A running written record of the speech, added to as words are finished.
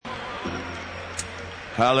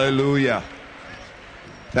Hallelujah.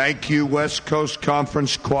 Thank you, West Coast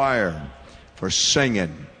Conference Choir, for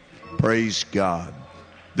singing. Praise God.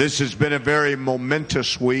 This has been a very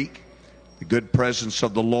momentous week. The good presence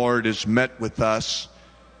of the Lord has met with us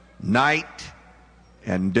night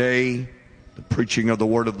and day. The preaching of the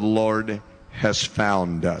word of the Lord has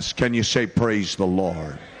found us. Can you say praise the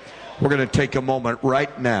Lord? We're going to take a moment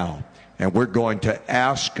right now, and we're going to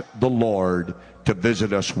ask the Lord to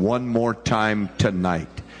visit us one more time tonight.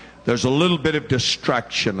 There's a little bit of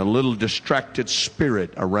distraction, a little distracted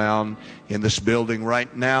spirit around in this building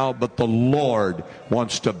right now, but the Lord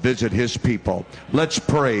wants to visit His people. Let's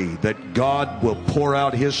pray that God will pour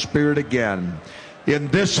out His Spirit again in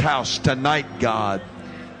this house tonight, God.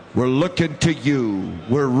 We're looking to you.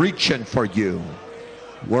 We're reaching for you.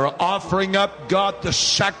 We're offering up, God, the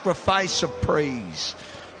sacrifice of praise,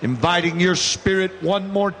 inviting your Spirit one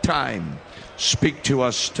more time. Speak to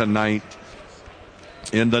us tonight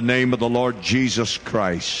in the name of the Lord Jesus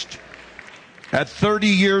Christ. At 30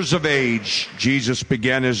 years of age, Jesus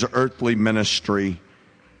began his earthly ministry,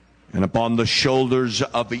 and upon the shoulders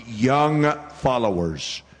of young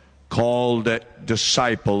followers called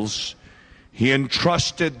disciples, he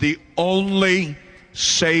entrusted the only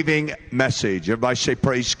saving message. Everybody say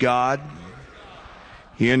praise God.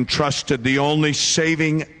 He entrusted the only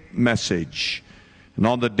saving message. And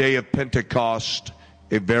on the day of Pentecost,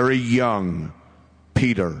 a very young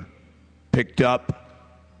Peter picked up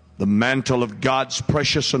the mantle of God's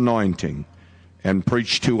precious anointing and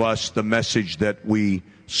preached to us the message that we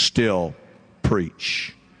still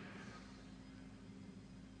preach.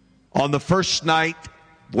 On the first night,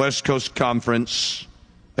 West Coast Conference,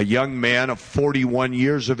 a young man of 41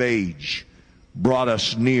 years of age brought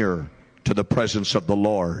us near to the presence of the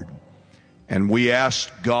Lord. And we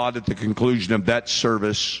asked God at the conclusion of that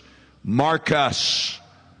service, mark us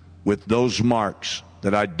with those marks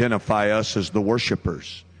that identify us as the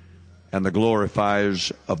worshipers and the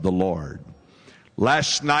glorifiers of the Lord.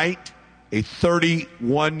 Last night, a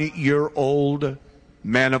 31-year-old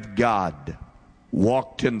man of God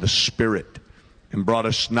walked in the Spirit and brought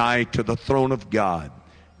us nigh to the throne of God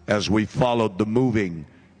as we followed the moving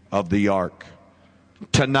of the ark.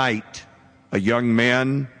 Tonight, a young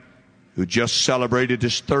man who just celebrated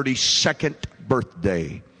his 32nd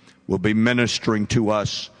birthday will be ministering to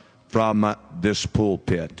us from this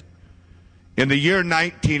pulpit. In the year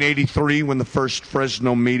 1983, when the first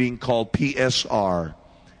Fresno meeting called PSR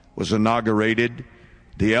was inaugurated,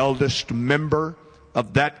 the eldest member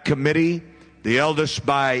of that committee, the eldest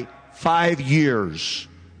by 5 years,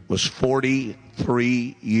 was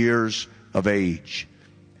 43 years of age.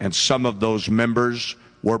 And some of those members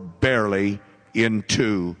were barely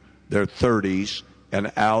into their 30s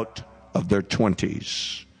and out of their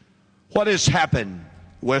 20s. What has happened,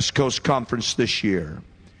 West Coast Conference, this year?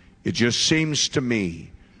 It just seems to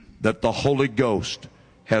me that the Holy Ghost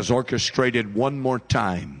has orchestrated one more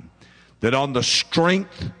time that on the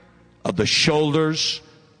strength of the shoulders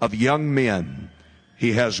of young men,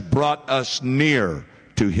 He has brought us near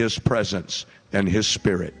to His presence and His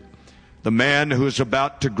Spirit. The man who is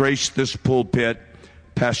about to grace this pulpit,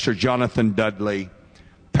 Pastor Jonathan Dudley,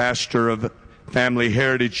 pastor of Family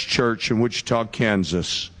Heritage Church in Wichita,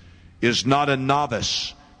 Kansas, is not a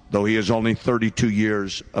novice, though he is only 32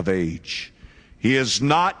 years of age. He is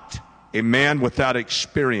not a man without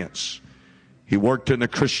experience. He worked in a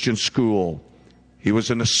Christian school. He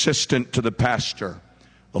was an assistant to the pastor,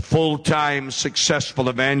 a full-time successful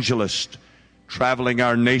evangelist, traveling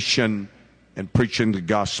our nation and preaching the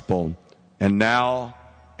gospel, and now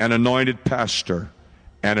an anointed pastor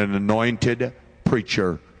and an anointed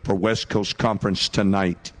preacher for West Coast Conference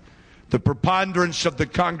tonight. The preponderance of the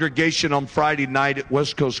congregation on Friday night at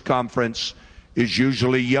West Coast Conference is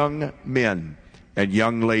usually young men and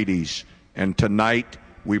young ladies, and tonight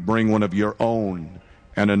we bring one of your own,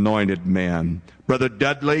 an anointed man. Brother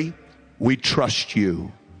Dudley, we trust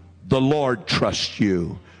you. The Lord trusts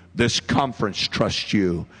you. This conference trusts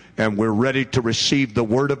you, and we're ready to receive the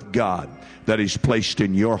word of God that He's placed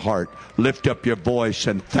in your heart. Lift up your voice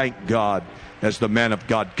and thank God as the man of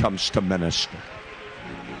God comes to minister.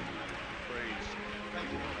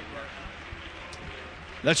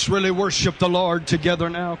 Let's really worship the Lord together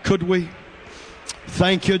now, could we?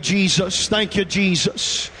 Thank you, Jesus. Thank you,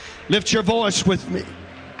 Jesus. Lift your voice with me.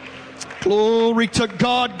 Glory to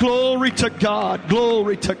God, glory to God,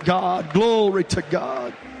 glory to God, glory to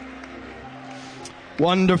God.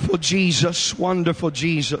 Wonderful Jesus, wonderful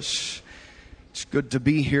Jesus. It's good to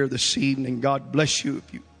be here this evening. God bless you.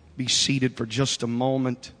 If you be seated for just a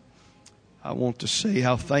moment, I want to say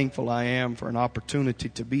how thankful I am for an opportunity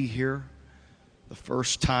to be here. The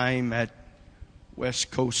first time at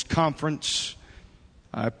West Coast Conference.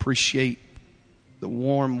 I appreciate the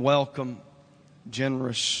warm welcome,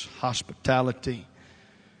 generous hospitality,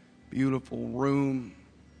 beautiful room,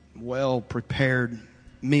 well-prepared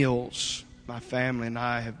meals. My family and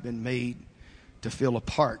I have been made to feel a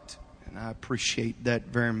part, and I appreciate that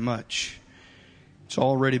very much. It's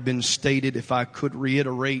already been stated. If I could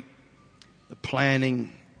reiterate, the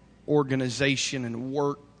planning, organization, and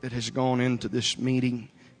work that has gone into this meeting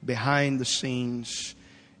behind the scenes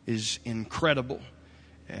is incredible,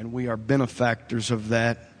 and we are benefactors of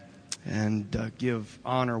that, and give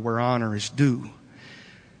honor where honor is due.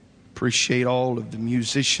 Appreciate all of the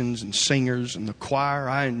musicians and singers and the choir.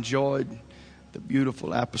 I enjoyed the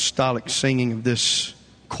beautiful apostolic singing of this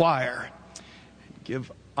choir.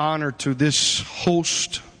 Give honor to this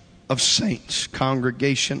host of saints,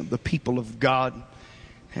 congregation of the people of God,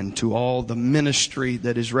 and to all the ministry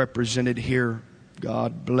that is represented here.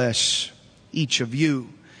 God bless each of you.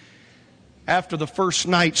 After the first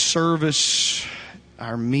night service,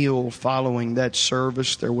 our meal following that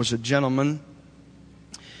service, there was a gentleman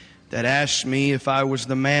that asked me if I was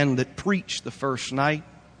the man that preached the first night.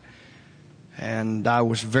 And I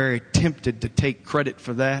was very tempted to take credit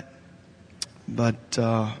for that, but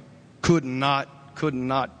could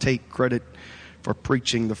not take credit for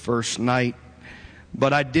preaching the first night.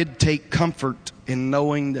 But I did take comfort in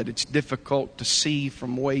knowing that it's difficult to see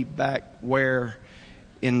from way back where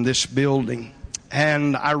in this building.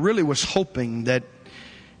 And I really was hoping that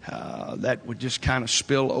that would just kind of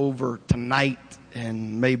spill over tonight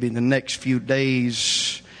and maybe the next few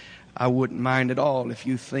days. I wouldn't mind at all if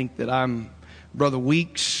you think that I'm Brother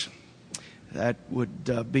Weeks. That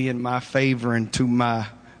would be in my favor and to my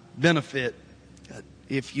benefit.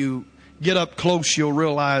 If you get up close, you'll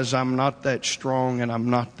realize I'm not that strong and I'm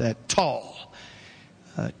not that tall.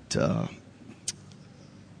 But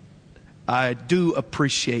I do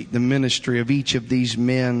appreciate the ministry of each of these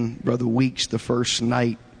men. Brother Weeks the first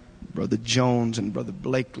night, Brother Jones and Brother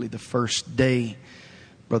Blakely the first day,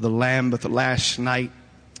 Brother Lambeth the last night,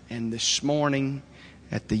 and this morning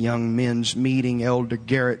at the young men's meeting, Elder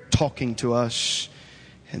Garrett talking to us,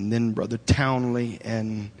 and then Brother Townley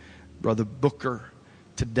and Brother Booker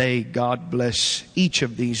today. God bless each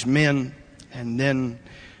of these men. And then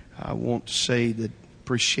I want to say that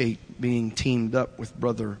appreciate being teamed up with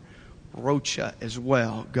Brother Rocha as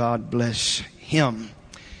well. God bless him.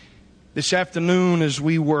 This afternoon, as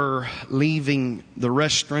we were leaving the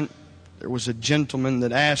restaurant, there was a gentleman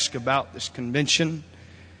that asked about this convention,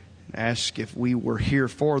 asked if we were here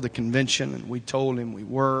for the convention, and we told him we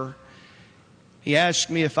were. He asked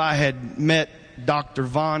me if I had met Dr.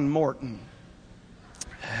 Von Morton,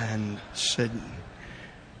 and said,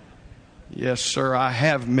 yes, sir, I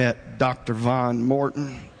have met Dr. Von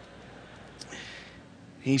Morton.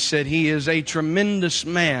 He said he is a tremendous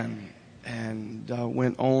man, and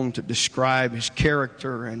went on to describe his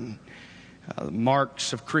character and the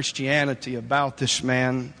marks of Christianity about this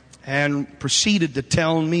man, and proceeded to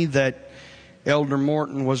tell me that Elder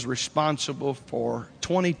Morton was responsible for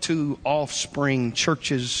 22 offspring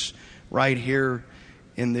churches right here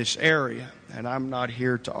in this area. And I'm not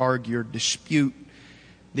here to argue or dispute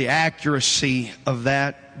the accuracy of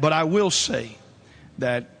that, but I will say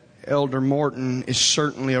that Elder Morton is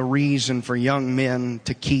certainly a reason for young men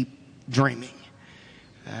to keep dreaming.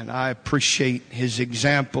 And I appreciate his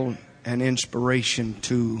example and inspiration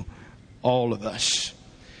to all of us.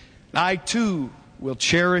 I too will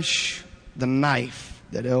cherish the knife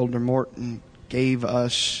that Elder Morton gave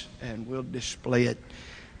us, and will display it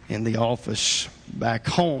in the office back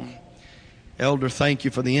home. Elder, thank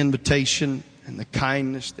you for the invitation and the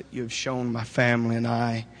kindness that you have shown my family and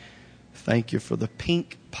I. Thank you for the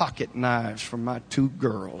pink pocket knives for my two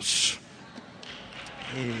girls.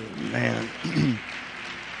 Amen.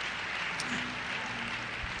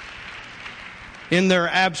 In their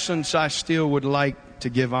absence, I still would like to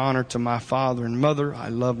give honor to my father and mother. I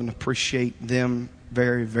love and appreciate them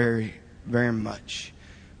very, very, very much.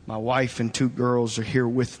 My wife and two girls are here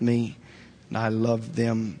with me, and I love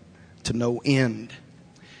them to no end.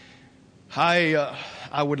 I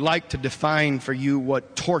would like to define for you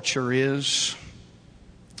what torture is.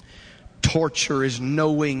 Torture is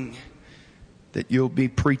knowing that you'll be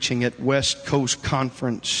preaching at West Coast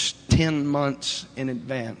Conference 10 months in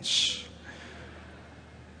advance.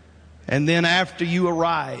 And then after you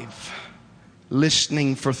arrive,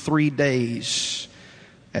 listening for 3 days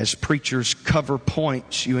as preachers cover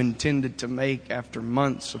points you intended to make after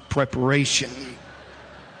months of preparation.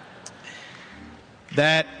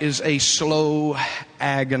 That is a slow,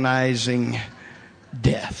 agonizing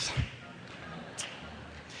death.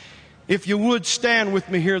 If you would stand with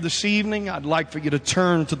me here this evening, I'd like for you to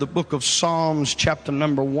turn to the book of Psalms, chapter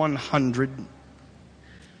number 100.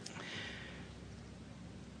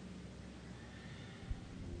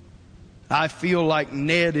 I feel like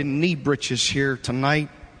Ned in knee breeches here tonight.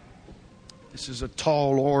 This is a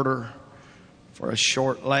tall order for a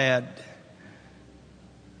short lad.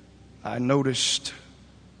 I noticed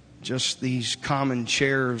just these common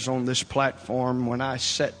chairs on this platform. When I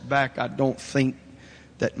sat back, I don't think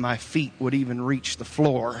that my feet would even reach the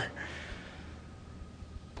floor.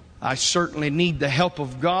 I certainly need the help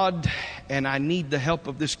of God, and I need the help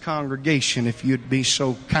of this congregation, if you'd be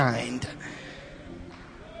so kind.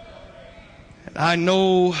 And I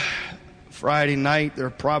know Friday night there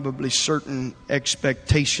are probably certain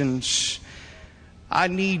expectations. I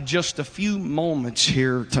need just a few moments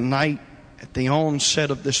here tonight at the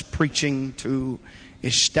onset of this preaching to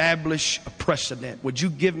establish a precedent. Would you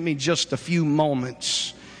give me just a few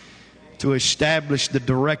moments to establish the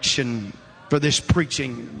direction for this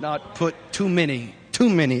preaching, not put too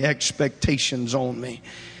many expectations on me?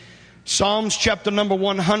 Psalms chapter number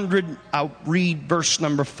 100, I'll read verse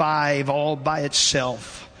number 5 all by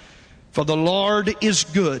itself. For the Lord is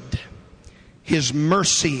good, His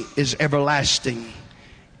mercy is everlasting,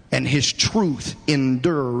 and His truth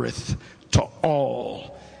endureth to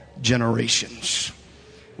all generations.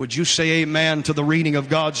 Would you say amen to the reading of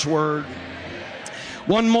God's Word?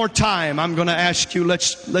 One more time, I'm going to ask you,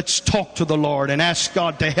 let's talk to the Lord and ask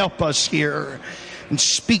God to help us here and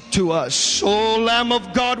speak to us. Oh, Lamb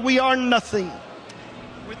of God, we are nothing.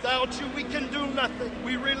 Without you, we can do nothing.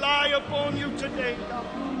 We rely upon you today, God.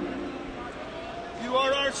 You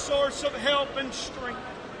are our source of help and strength.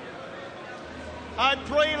 I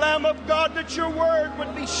pray, Lamb of God, that your word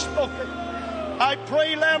would be spoken. I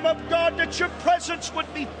pray, Lamb of God, that your presence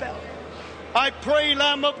would be felt. I pray,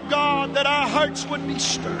 Lamb of God, that our hearts would be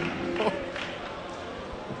stirred.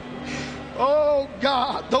 Oh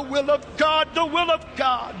God, the will of God, the will of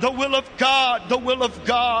God, the will of God, the will of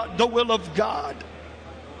God, the will of God.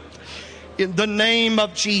 In the name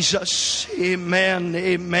of Jesus, amen,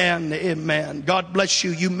 amen, amen. God bless you.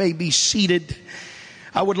 You may be seated.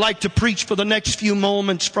 I would like to preach for the next few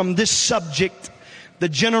moments from this subject, the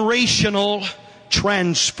generational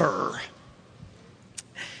transfer.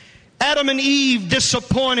 Adam and Eve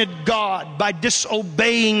disappointed God by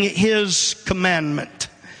disobeying His commandment.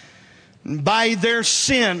 By their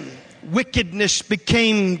sin, wickedness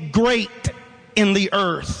became great in the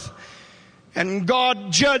earth. And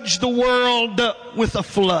God judged the world with a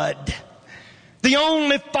flood. The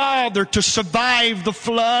only father to survive the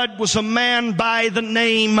flood was a man by the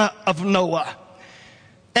name of Noah.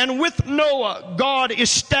 And with Noah, God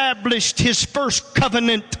established His first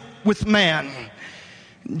covenant with man.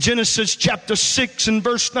 Genesis chapter 6 and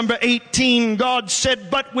verse number 18, God said,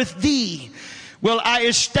 "But with thee will I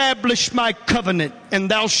establish my covenant, and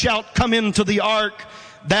thou shalt come into the ark,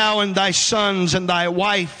 thou and thy sons and thy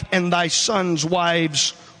wife and thy sons'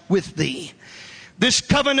 wives with thee." This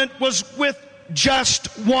covenant was with just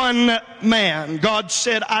one man. God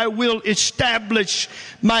said, "I will establish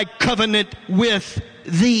my covenant with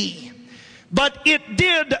thee." But it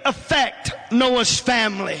did affect Noah's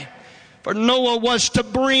family. For Noah was to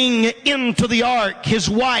bring into the ark his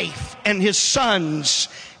wife and his sons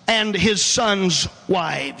and his sons'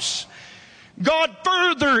 wives. God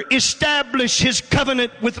further established His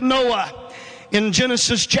covenant with Noah. In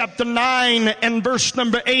Genesis chapter 9 and verse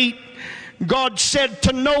number 8, God said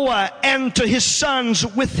to Noah and to his sons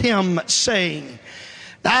with him, saying,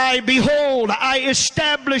 Behold, I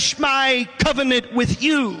establish my covenant with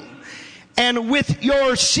you and with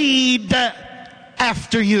your seed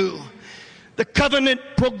after you. The covenant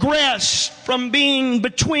progressed from being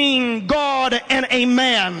between God and a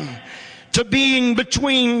man to being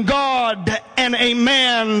between God and a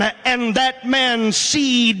man and that man's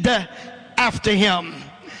seed after him.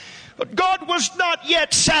 But God was not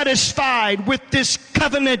yet satisfied with this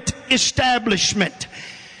covenant establishment.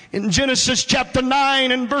 In Genesis chapter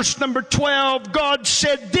 9 and verse number 12, God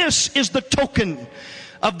said, "This is the token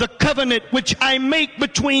of the covenant which I make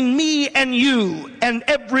between me and you and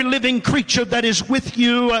every living creature that is with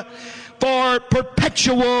you for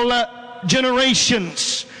perpetual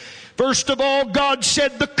generations." First of all, God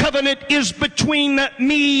said the covenant is between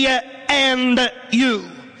me and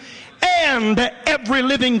you and every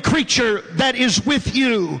living creature that is with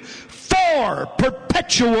you for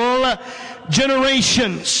perpetual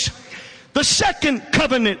generations. The second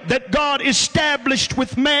covenant that God established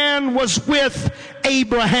with man was with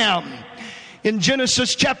Abraham. In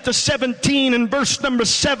Genesis chapter 17 and verse number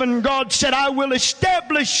 7, God said, I will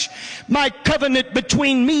establish my covenant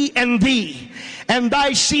between me and thee, and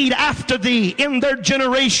thy seed after thee in their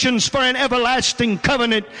generations for an everlasting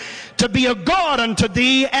covenant, to be a God unto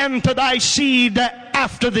thee and to thy seed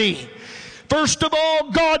after thee. First of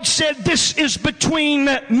all, God said, this is between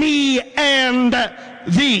me and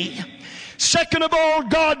thee. Second of all,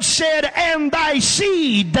 God said, and thy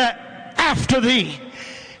seed after thee.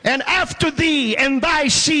 And after thee and thy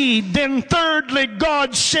seed. Then thirdly,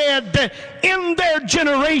 God said, in their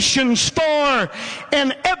generations for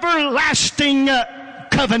an everlasting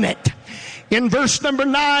covenant. In verse number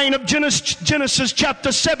 9 of Genesis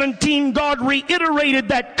chapter 17, God reiterated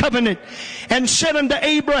that covenant and said unto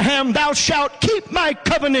Abraham, thou shalt keep my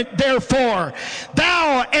covenant therefore,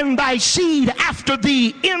 thou and thy seed after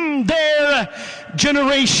thee in their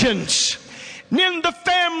generations. And in the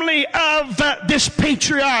family of this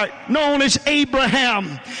patriarch known as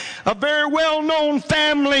Abraham, a very well-known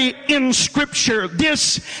family in Scripture,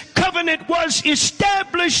 this covenant was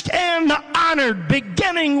established and honored,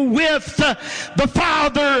 beginning with the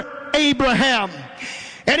father Abraham.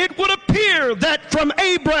 And it would appear that from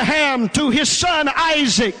Abraham to his son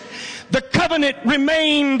Isaac, the covenant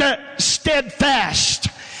remained steadfast.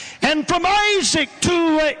 And from Isaac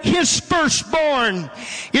to his firstborn,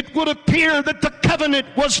 it would appear that the covenant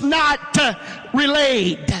was not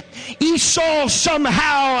relayed. Esau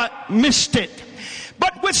somehow missed it.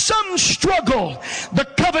 But with some struggle, the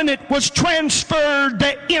covenant was transferred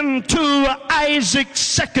into Isaac's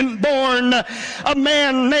second-born, a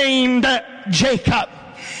man named Jacob.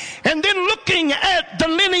 And then looking at the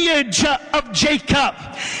lineage of Jacob,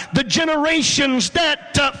 the generations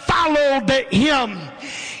that followed him,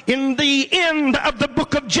 in the end of the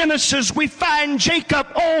book of Genesis, we find Jacob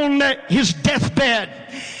on his deathbed.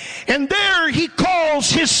 And there he calls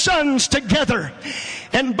his sons together.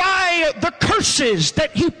 And by the curses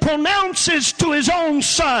that he pronounces to his own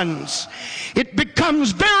sons, it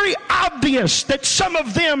becomes very obvious that some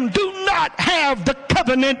of them do not have the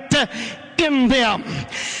covenant in them.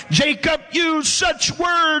 Jacob used such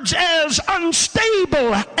words as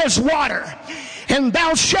unstable as water, and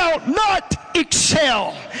thou shalt not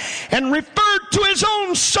excel, and referred to his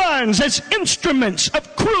own sons as instruments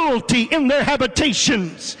of cruelty in their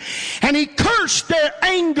habitations. And he cursed their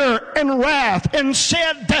anger and wrath and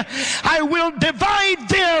said, I will divide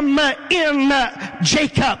them in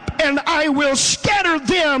Jacob, and I will scatter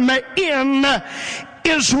them in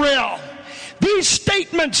Israel. These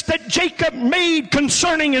statements that Jacob made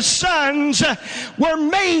concerning his sons were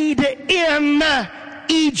made in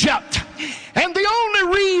Egypt. And the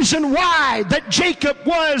only reason why that Jacob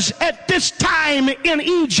was at this time in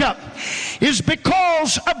Egypt is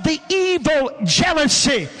because of the evil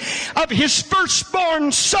jealousy of his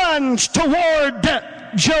firstborn sons toward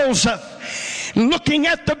Joseph. Looking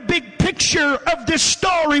at the big picture of this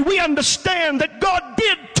story, we understand that God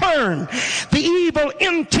did turn the evil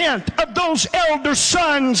intent of those elder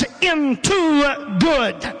sons into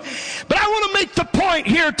good. But I want to make the point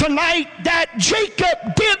here tonight that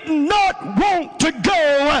Jacob did not want to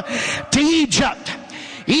go to Egypt.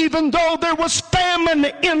 Even though there was famine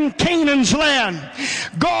in Canaan's land,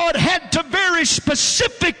 God had to very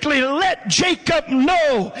specifically let Jacob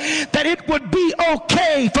know that it would be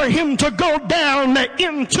okay for him to go down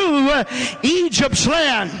into Egypt's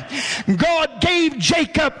land. God gave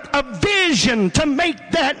Jacob a vision to make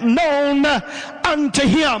that known unto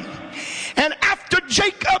him. And after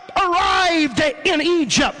Jacob arrived in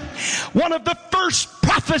Egypt, one of the first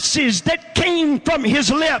prophecies that came from his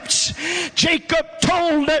lips, Jacob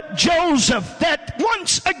told Joseph that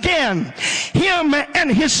once again him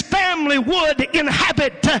and his family would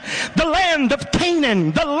inhabit the land of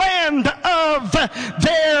Canaan, the land of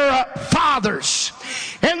their fathers.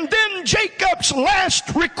 And then Jacob's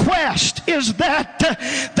last request is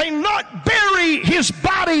that they not bury his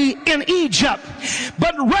body in Egypt,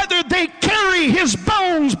 but rather they carry his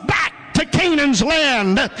bones back to Canaan's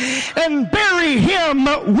land and bury him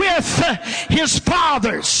with his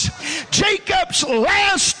fathers. Jacob's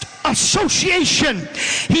last association,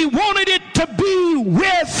 he wanted it to be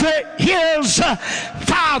with his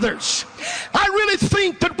fathers. I really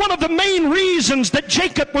think that one of the main reasons that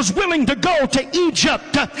Jacob was willing to go to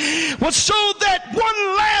Egypt was so that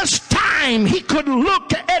one last time he could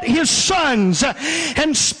look at his sons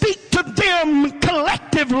and speak to them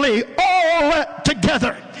collectively all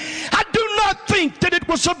together. I do not think that it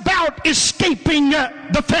was about escaping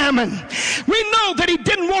the famine. We know that he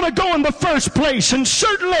didn't want to go in the first place, and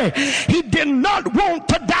certainly he did not want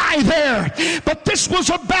to die there. But this was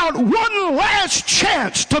about one last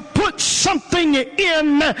chance to put something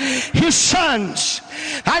in his sons.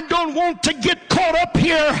 I don't want to get caught up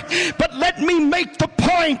here, but let me make the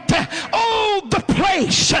point. Oh, the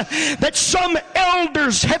place that some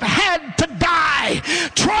elders have had to die,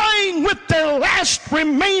 trying with their last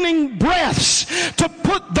remaining breaths to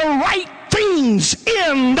put the right things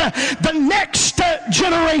in the next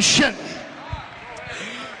generation.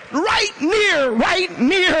 Right near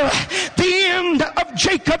the end of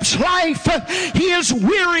Jacob's life, he is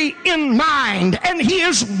weary in mind and he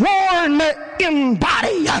is worn in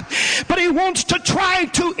body. But he wants to try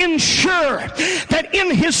to ensure that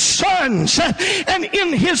in his sons and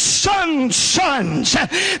in his sons' sons,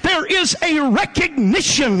 there is a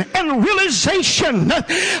recognition and realization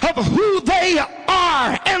of who they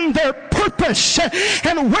are and their purpose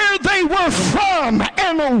and where they were from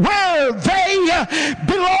and where they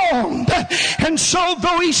belonged. And so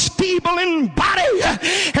though he's feeble in body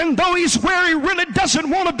and though he's where he really doesn't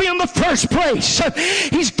want to be in the first place,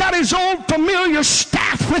 he's got his old familiar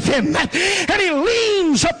staff with him and he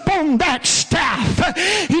leans upon that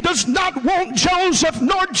staff. He does not want Joseph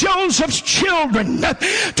nor Joseph's children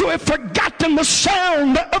to have forgotten the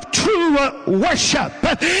sound of true worship,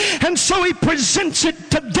 and so he presents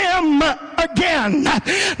it to them again.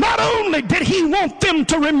 Not only did he want them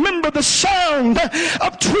to remember the sound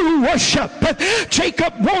of true worship,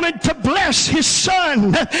 Jacob wanted to bless his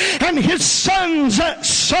son and his son's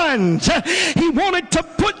sons. He wanted to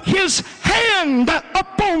put his hand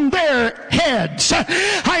upon their heads.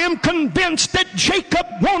 I am convinced that Jacob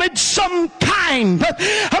wanted some kind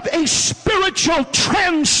of a spiritual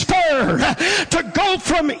transfer to go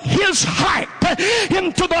from his heart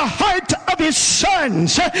into the heart of his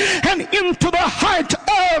sons and into the heart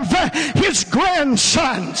of his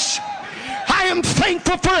grandsons. I am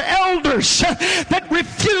thankful for elders that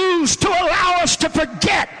refuse to allow us to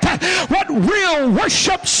forget what real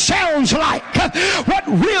worship sounds like, what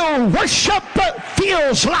real worship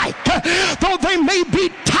feels like. Though they may be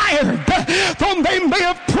tired, though they may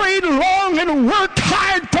have prayed long and worked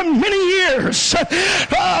hard for many years,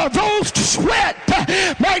 those sweat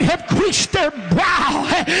might have creased their brow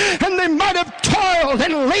and they might have toiled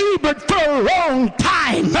and labored for a long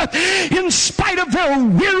time. In spite of their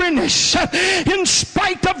weariness, in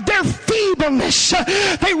spite of their feebleness,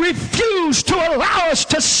 they refuse to allow us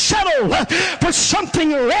to settle for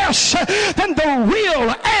something less than the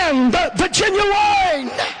real and the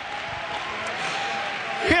genuine.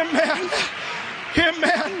 Amen.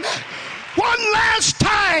 Amen. One last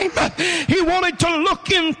time, he wanted to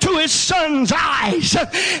look into his son's eyes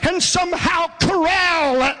and somehow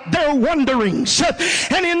corral their wanderings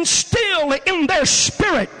and instill in their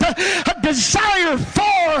spirit a desire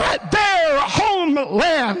for their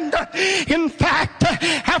homeland. In fact,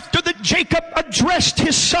 after that Jacob addressed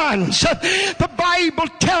his sons, the Bible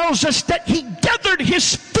tells us that he gathered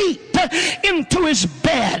his feet into his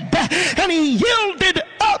bed and he yielded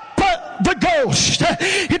up the ghost.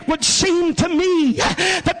 It would seem to me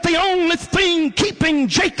that the only thing keeping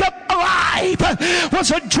Jacob alive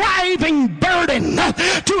was a driving burden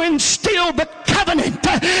to instill the covenant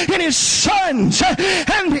in his sons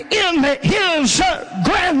and in his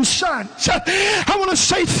grandsons. I want to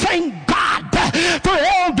say thank God for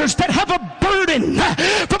elders that have a burden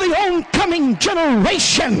for the oncoming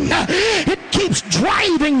generation. It keeps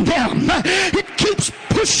driving them. It keeps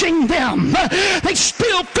pushing them. They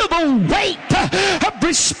still feel the weight of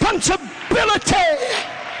responsibility.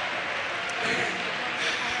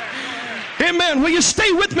 Amen. Will you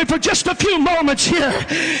stay with me for just a few moments here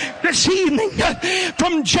this evening?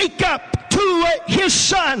 From Jacob to his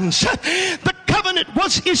sons, the covenant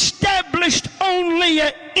was established only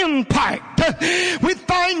in part. We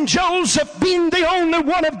find Joseph being the only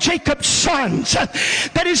one of Jacob's sons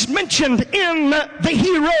that is mentioned in the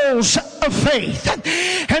heroes of faith.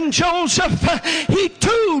 And Joseph, he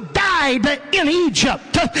too died in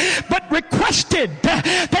Egypt, but requested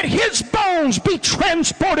that his bones be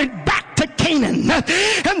transported back to Canaan,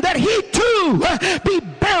 and that he too be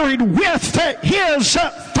buried with his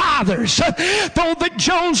fathers. Though that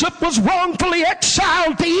Joseph was wrongfully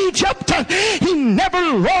exiled to Egypt, he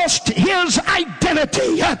never lost his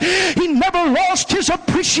identity. He never lost his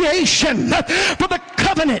appreciation for the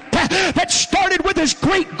covenant that started with his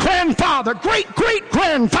great-grandfather,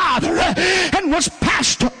 and was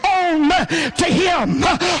passed on to him.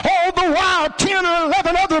 All the while, 10 or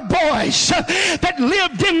 11 other boys that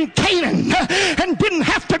lived in Canaan and didn't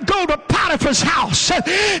have to go to Potiphar Potiphar's house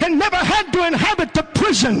and never had to inhabit the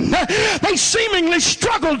prison, they seemingly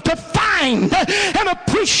struggled to find and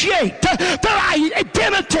appreciate their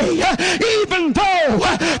identity, even though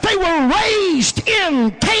they were raised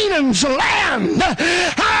in Canaan's land.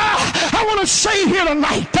 I want to say here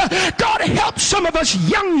tonight, God help some of us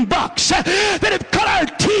young bucks that have cut our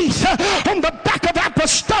teeth on the back of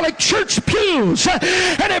apostolic church pews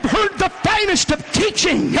and have heard the finest of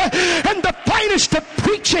teaching and the finest of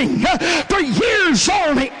preaching for years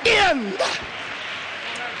on end.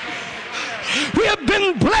 We have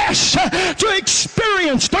been blessed to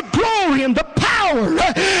experience the glory and the power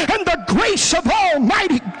and the grace of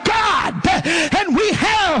Almighty God. And we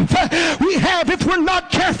have, if we're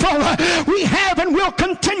not careful, we have and will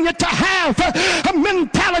continue to have a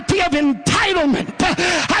mentality of entitlement.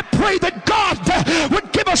 I pray that God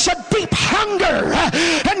would give us a deep hunger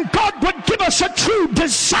and God would give us a true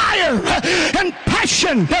desire and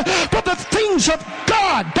passion for the things of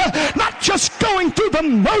God, not just going through the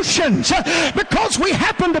motions because we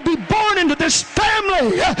happen to be born into this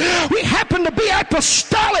family. We happen to be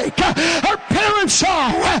apostolic. Our parents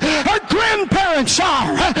are, our grandparents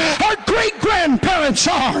are, our great-grandparents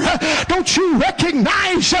are. Don't you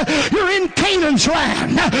recognize you're in Canaan's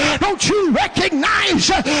land? Don't you recognize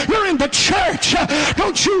you're in the church?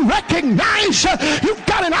 Don't you recognize you've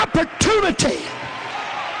got an opportunity?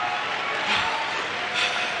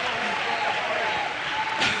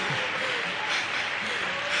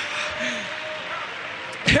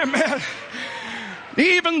 Amen.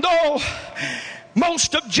 Even though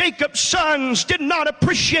most of Jacob's sons did not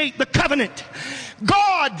appreciate the covenant,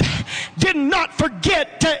 God did not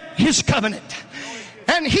forget his covenant.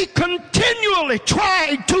 And he continually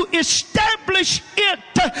tried to establish it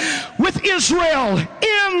with Israel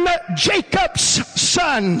in Jacob's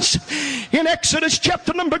sons. In Exodus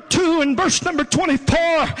chapter number 2 and verse number 24,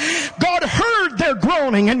 God heard their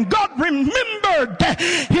groaning and God remembered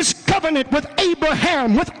his covenant with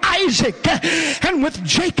Abraham, with Isaac, and with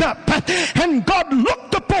Jacob. And God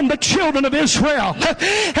looked upon the children of Israel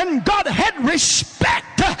and God had respect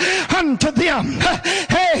unto them.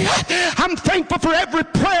 Hey, I'm thankful for every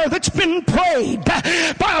prayer that's been prayed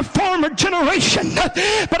by a former generation,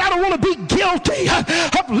 but I don't want to be guilty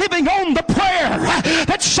of living on the prayer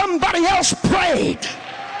that somebody else prayed.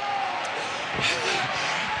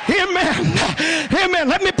 Amen. Amen.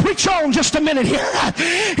 Let me preach on just a minute here.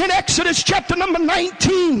 In Exodus chapter number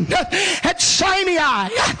 19, at Sinai,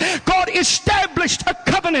 God established a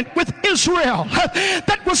covenant with Israel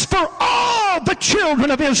that was for all the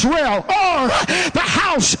children of Israel, or the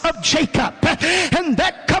house of Jacob. And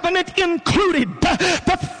that covenant included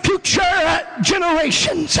the future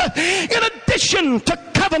generations. In addition to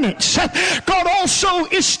covenants, God also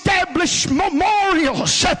established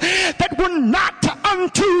memorials that were not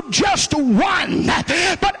unto just one,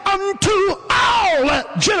 but unto all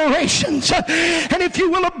generations. And if you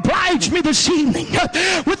will oblige me this evening,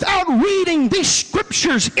 without reading these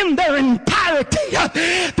scriptures in their entirety,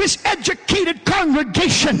 this educated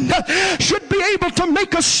congregation should be able to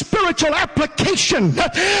make a spiritual application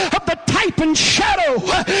of the type and shadow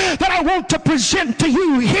that I want to present to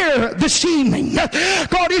you here this evening.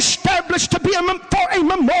 God established to be for a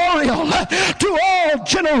memorial to all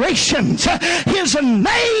generations, his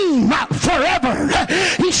name forever.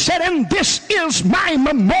 He said, and this is my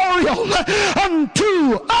memorial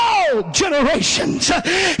unto all generations.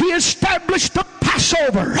 He established the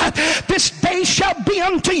Passover. This day shall be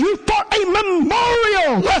unto you for a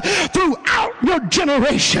memorial throughout your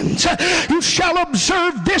generations. You shall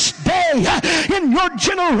observe this day in your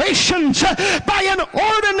generations by an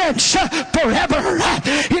ordinance forever.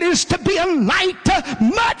 It is to be a night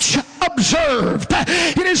much observed.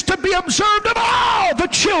 It is to be observed of all the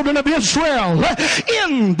children of Israel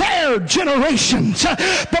in their generations.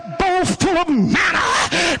 The bowl full of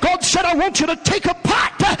manna. God said, I want you to take a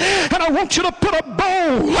pot and I want you to put a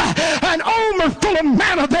bowl, an omer full of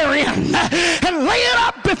manna therein, and lay it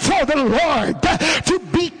up before the Lord to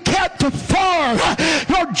be kept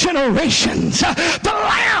for your generations. The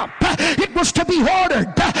lamp, it was to be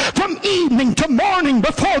ordered from evening to morning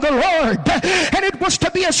before the Lord, and it was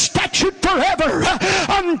to be a statute forever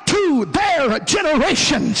unto their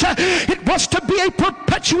generations. It was to be a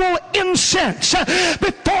perpetual incense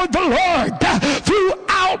before the Lord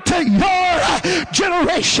throughout your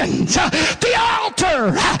generations. The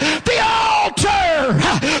altar, the altar,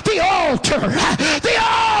 the altar, the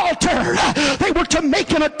altar. They were to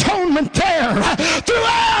make an atonement there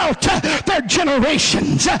throughout their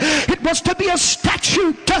generations. It was to be a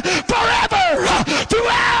statute forever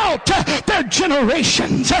throughout their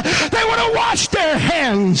generations. They were to wash their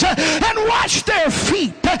hands and wash their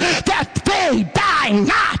feet, that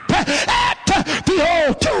not at the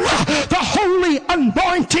altar. The holy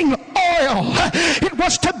anointing oil, it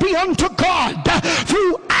was to be unto God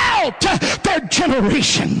throughout their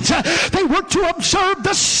generations. They were to observe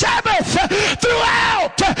the Sabbath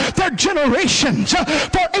throughout their generations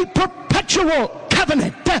for a perpetual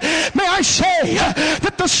covenant. May I say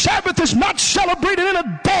that the Sabbath is not celebrated in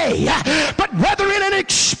a day, but rather in an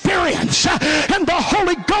experience. And the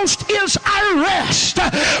Holy Ghost is our rest.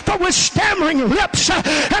 For with stammering lips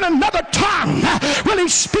and another tongue will he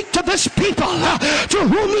speak to this people, to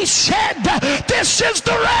whom he said, this is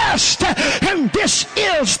the rest, and this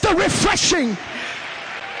is the refreshing.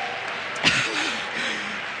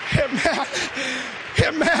 Amen.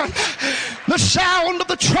 Amen. The sound of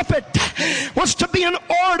the trumpet was to be an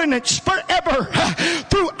ordinance forever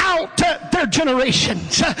throughout their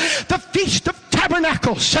generations. The Feast of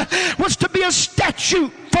Tabernacles was to be a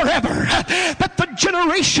statute forever, that the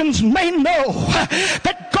generations may know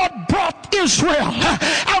that God brought Israel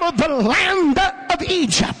out of the land of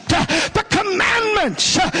Egypt. The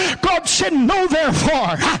commandments, God said, know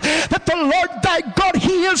therefore that the Lord thy God,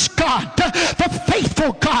 he is God, the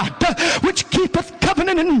faithful God, which keepeth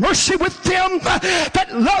covenant and mercy with them that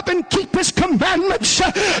love and keep his commandments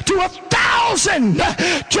to 1,000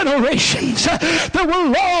 generations. There were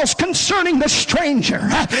laws concerning the stranger,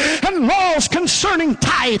 and laws concerning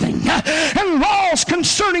tithing, and laws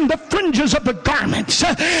concerning the fringes of the garments,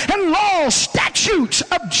 and laws, statutes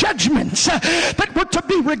of judgments that were to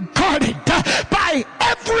be regarded by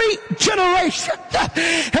every generation.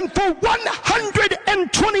 And for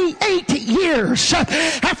 128 years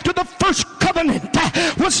after the first covenant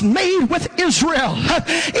was made with Israel,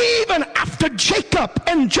 even after Jacob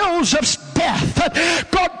and Joseph's death,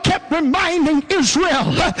 God kept reminding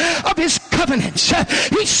Israel of his covenants.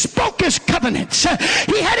 He spoke his covenants.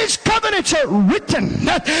 He had his covenants written.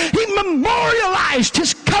 He memorialized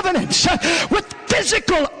his covenants with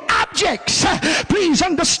physical objects. Please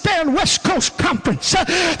understand, West Coast Conference,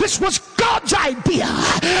 this was God's idea.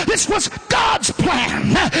 This was God's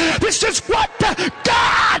plan. This is what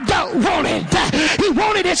God wanted. He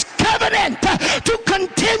wanted his covenant to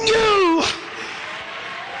continue.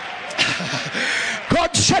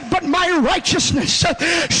 God said, but my righteousness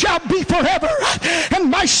shall be forever, and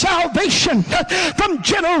my salvation from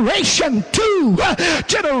generation to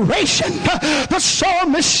generation. The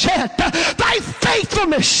psalmist said, thy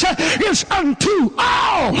faithfulness is unto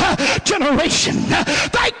all generation.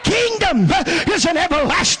 Thy kingdom is an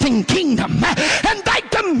everlasting kingdom, and thy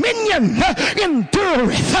dominion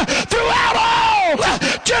endureth throughout all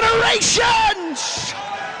generations.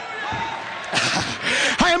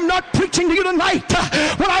 I am not preaching to you tonight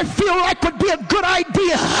what I feel like would be a good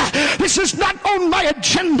idea. This is not on my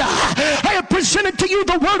agenda. I have presented to you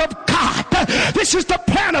the Word of God. This is the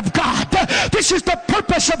plan of God. This is the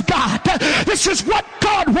purpose of God. This is what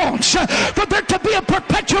God wants, for there to be a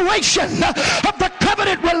perpetuation of the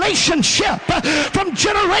covenant relationship from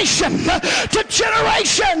generation to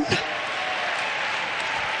generation.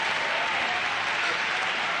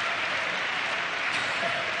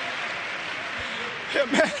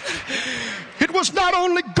 Amen. It was not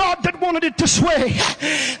only God that wanted it this way.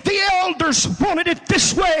 The elders wanted it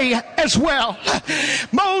this way as well.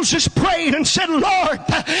 Moses prayed and said, Lord,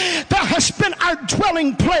 thou hast been our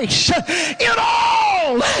dwelling place in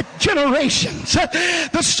all generations.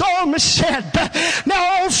 The psalmist said,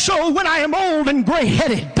 now also when I am old and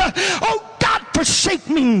gray-headed, oh God, forsake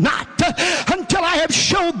me not until I have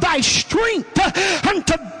showed thy strength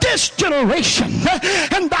unto this generation,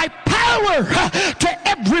 and thy power to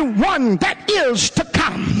everyone that is to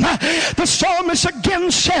come. The psalmist again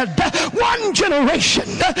said, one generation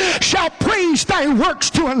shall praise thy works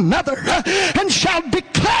to another, and shall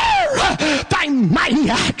declare thy mighty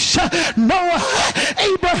acts. Noah,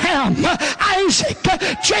 Abraham, Isaac,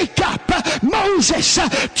 Jacob, Moses,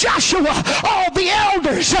 Joshua, all the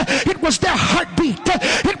elders, it was their heartbeat,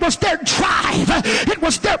 it was their drive, it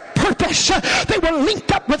was their purpose. They were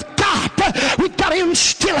linked up with God. We've got to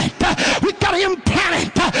instill it, we've got to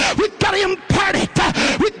implant it, we've got to impart it,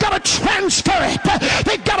 we've got to transfer it.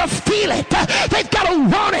 They've got to feel it, they've got to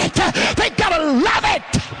want it, they've got to love it,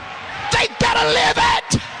 they've got to live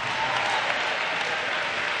it.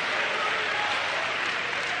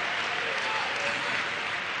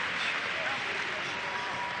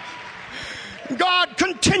 God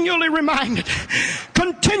continually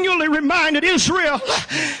reminded Israel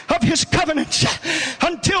of his covenants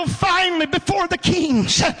until finally before the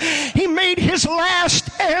kings he made his last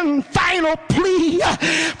and final plea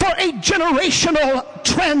for a generational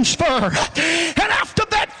transfer. And after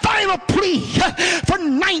that final plea for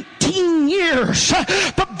 19 years,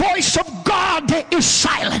 the voice of God is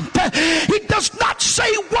silent. He does not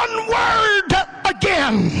say one word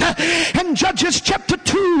again. And Judges chapter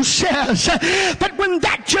 2 says that when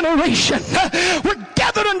that generation were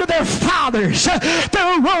gathered unto their fathers,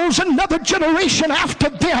 there arose another generation after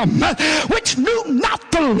them, which knew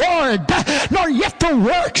not the Lord, nor yet the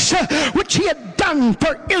works which he had done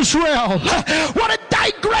for Israel. What a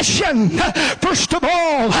digression. First of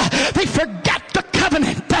all, they forgot the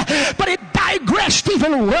covenant, but it digressed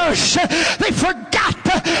even worse. They forgot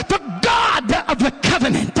the God of the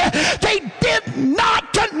covenant. They did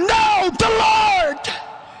not know the Lord.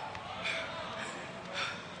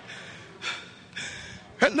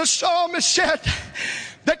 And the psalmist said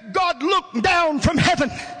that God looked down from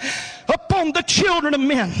heaven upon the children of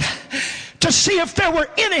men to see if there were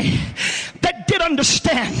any that did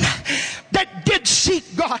understand, that did seek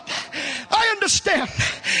God. I understand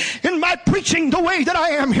in my preaching the way that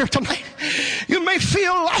I am here tonight, you may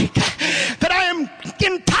feel like that I am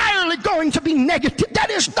entirely going to be negative. That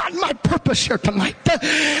is not my purpose here tonight.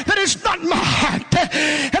 That is not my heart.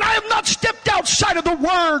 And I have not stepped outside of the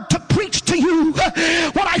Word to preach to you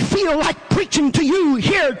what I feel like preaching to you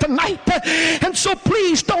here tonight. And so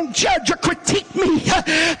please don't judge or critique me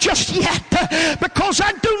just yet, because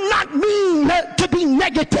I do not mean to be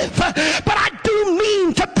negative, but I do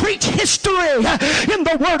mean to preach history in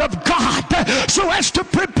the Word of God so as to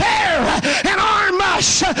prepare and arm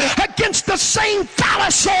us against the same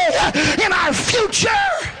fallacy in our future.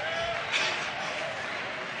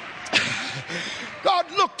 God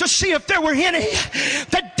looked to see if there were any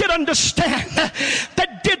that did understand,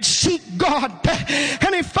 that did seek God.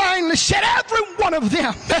 And he finally said, every one of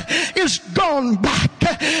them is gone back.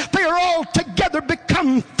 They are all together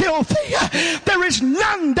become filthy. There is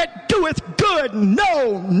none that doeth good,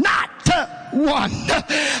 no, not one.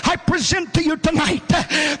 I present to you tonight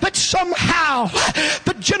that somehow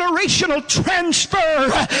the generational transfer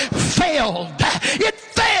failed. It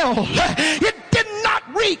failed. It did not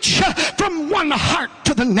reach from one heart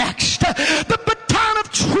to the next. The baton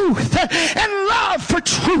of truth and love for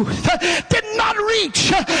truth did not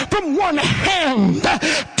reach from one hand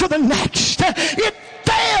to the next. It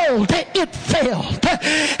failed. It failed.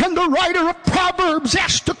 And the writer of Proverbs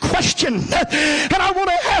asked a question, and I want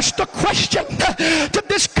to ask the question to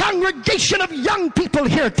this congregation of young people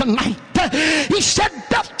here tonight. He said,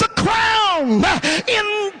 doth the crown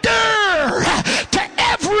endure to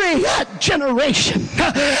every generation?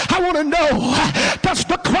 I want to know, does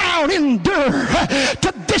the crown endure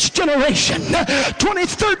to this generation?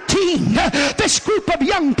 2013, this group of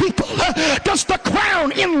young people, does the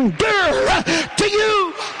crown endure to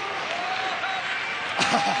you?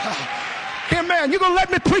 Amen. You're going to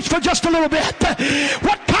let me preach for just a little bit.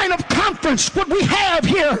 What kind of conference would we have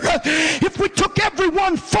here if we took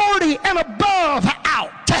everyone 40 and above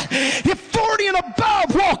out? If 40 and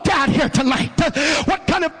above walked out here tonight, what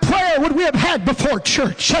kind of prayer would we have had before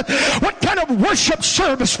church? What kind of worship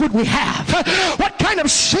service would we have? What kind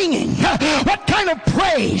of singing? What kind of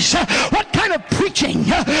praise? What kind of preaching?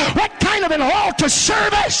 What kind of an altar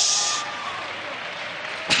service?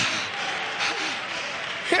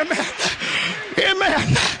 Amen.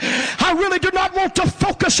 Amen. I really do not want to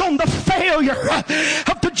focus on the failure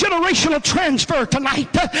of the generational transfer tonight,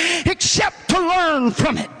 except to learn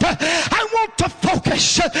from it. I want to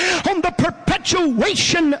focus on the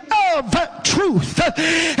perpetuation of truth.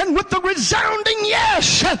 And with the resounding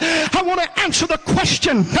yes, I want to answer the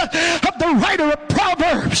question of the writer of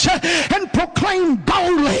Proverbs and proclaim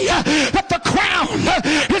boldly that the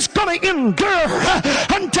crown is going to endure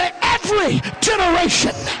unto every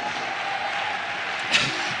generation.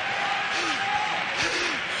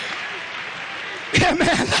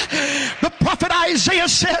 Amen. The prophet Isaiah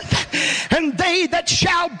said, and they that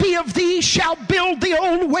shall be of thee shall build the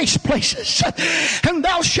old waste places, and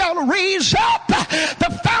thou shalt raise up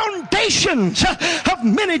the foundations of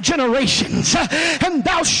many generations, and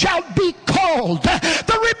thou shalt be called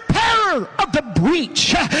the repairer of the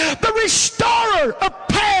breach, the restorer of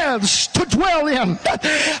paths to dwell in.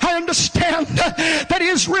 I understand that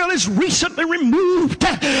Israel is recently removed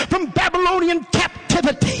from Babylonian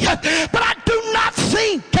captivity, but I do not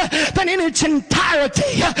think that in its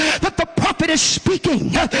entirety that the prophet is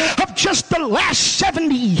speaking of just the last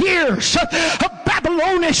 70 years of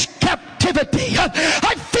Babylonish captivity.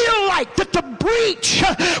 I feel like that the breach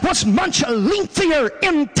was much lengthier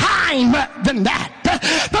in time than that.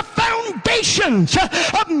 The foundations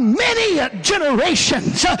of many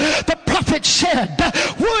generations, the prophet said,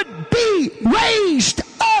 would be raised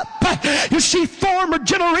up You see, former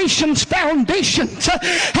generations' foundations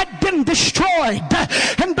had been destroyed,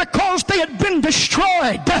 and because they had been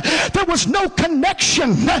destroyed, there was no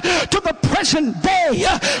connection to the present day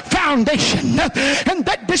foundation. And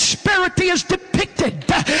that disparity is depicted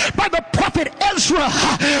by the prophet Ezra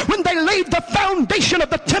when they laid the foundation of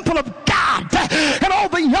the temple of God, and all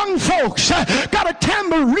the young folks got a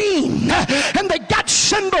tambourine and they got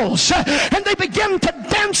cymbals and they began to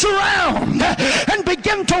dance around and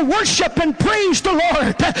begin to worship and praise the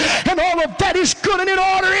Lord, and all of that is good and in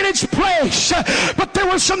order in its place. But there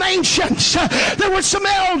were some ancients, there were some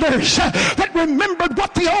elders that remembered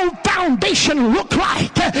what the old foundation looked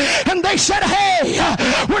like, and they said, hey,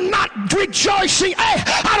 we're not rejoicing. Hey,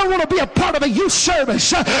 I don't want to be a part of a youth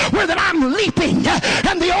service where that I'm leaping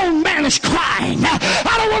and the old man is crying.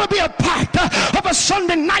 I don't want to be a part of a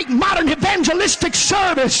Sunday night modern evangelistic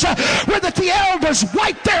service where that the elders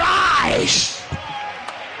wipe their eyes.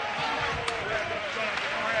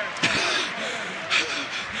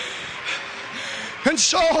 And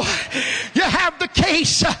so you have the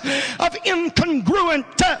case of incongruent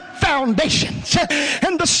foundations.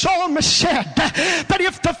 And the psalmist said that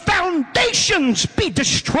if the foundations be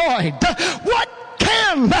destroyed, what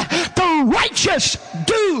can the righteous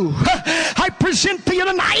do? I present to you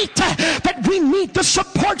tonight that we need the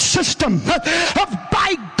support system of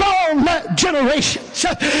bygone generations.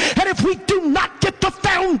 And if we do not get the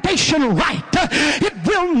foundation right, it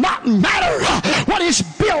will not matter what is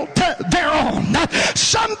built thereon.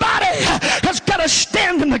 Somebody has got to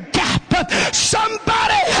stand in the gap.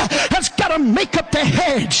 Somebody has got to make up the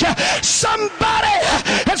hedge. Somebody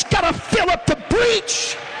has got to fill up the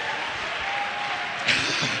breach.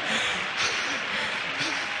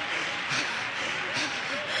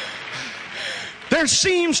 There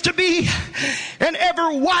seems to be an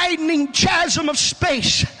ever-widening chasm of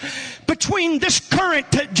space between this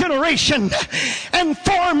current generation and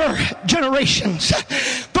former generations.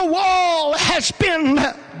 The wall has been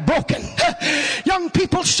broken. Young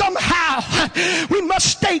people, somehow we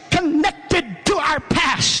must stay connected to our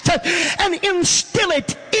past and instill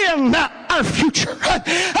it in our future.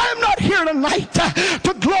 I'm not here tonight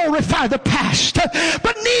to glorify the past,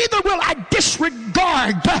 but neither will I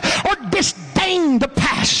disregard or disdain the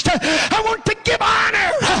past. I want to give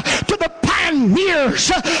honor to the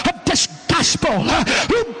pioneers of this gospel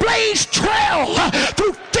who blazed trail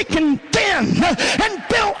through thick and thin and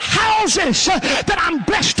built houses that I'm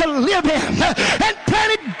blessed to live in and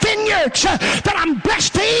planted vineyards that I'm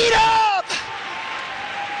blessed to eat of.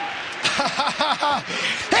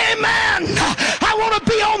 Amen. I want to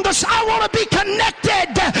be on this. I want to be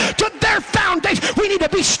connected to their foundation. We need to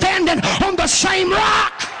be standing on the same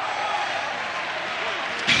rock.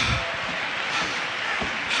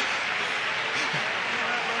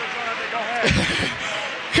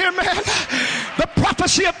 Amen. The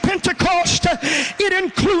prophecy of Pentecost, it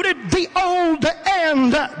included the old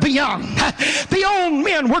and the young. The old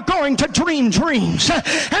men were going to dream dreams,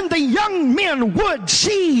 and the young men would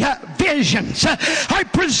see visions. I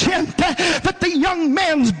present that the young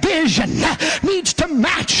man's vision needs to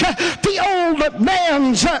match the old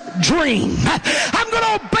man's dream. I'm going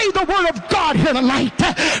to obey the word of God here tonight.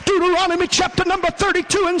 Deuteronomy chapter number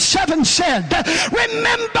 32 and 7 said,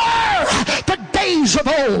 remember the days of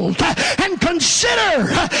old and consider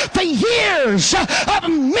the years of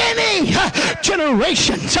many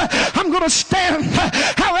generations. I'm going to stand,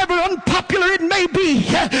 however unpopular it may be,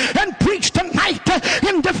 and preach tonight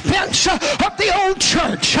in defense of the old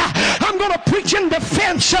church. I'm going to preach in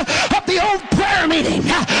defense of the old prayer meeting.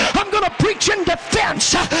 I'm going to preach in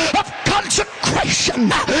defense of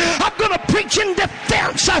consecration. I'm going to preach in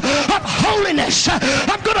defense of holiness.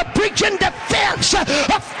 I'm going to preach in defense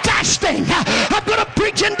of fasting. I'm going to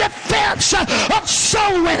preach in defense of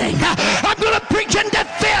soul winning. I'm going to preach in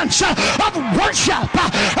defense of worship.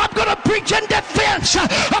 I'm going to preach in defense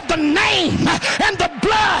of the name and the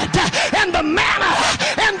blood and the manna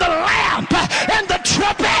and the lamp and the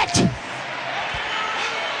trumpet.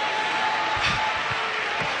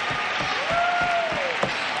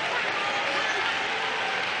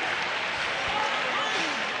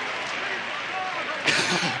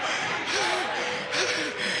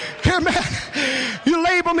 Amen. You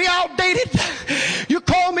label me outdated. You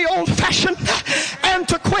call me old-fashioned,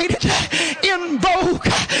 antiquated, in vogue.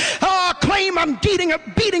 Claim I'm beating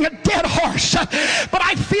a dead horse. But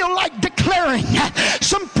I feel like declaring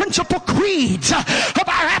some principal creeds of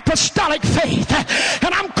our apostolic faith.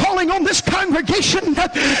 And I'm calling on this congregation,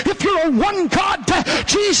 if you're a one God,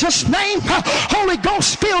 Jesus name, Holy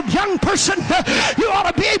Ghost filled young person, you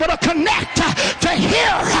ought to be able to connect to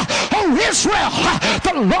hear, oh Israel,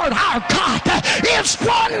 the Lord our God is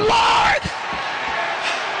one Lord.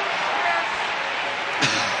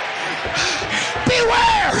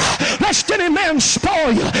 any man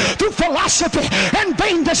spoil you through philosophy and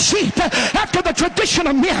vain deceit, after the tradition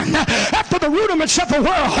of men, after the rudiments of the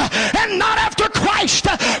world, and not after Christ.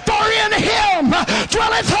 For in him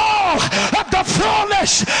dwelleth all of the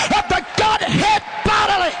fullness of the Godhead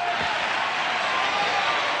bodily.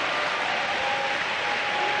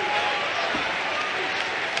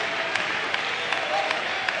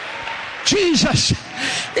 Jesus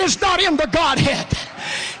is not in the Godhead.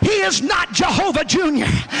 He is not Jehovah Jr.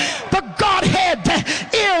 The Godhead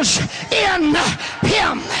is in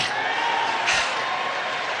him.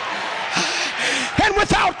 And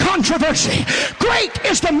without controversy, great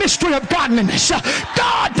is the mystery of godliness.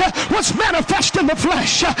 God was manifest in the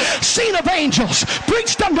flesh, seen of angels,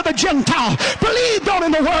 preached unto the Gentiles, believed on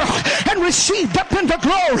in the world, and received up into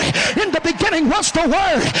glory. In the beginning was the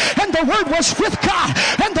Word, and the Word was with God,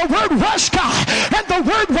 and the Word was God, and the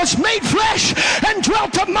Word was made flesh and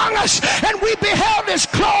dwelt among us, and we beheld his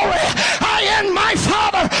glory. I and my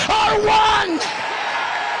Father are one.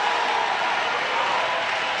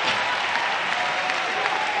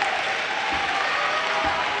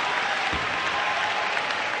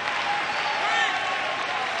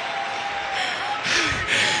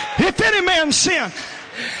 If any man sin,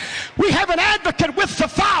 we have an advocate with the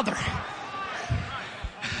Father.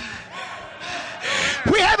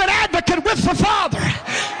 We have an advocate with the Father.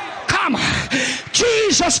 Come,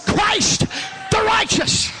 Jesus Christ, the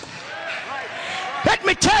righteous. Let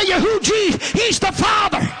me tell you who he's the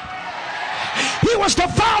Father. He was the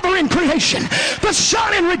Father in creation, the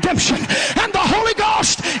Son in redemption, and the Holy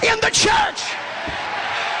Ghost in the church.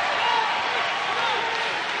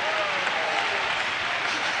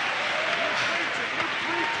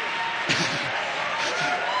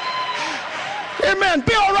 Amen.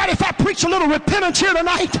 Be all right if I preach a little repentance here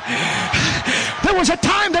tonight. There was a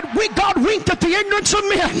time that God winked at the ignorance of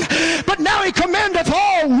men, but now he commandeth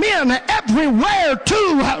all men everywhere to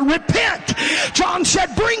repent. John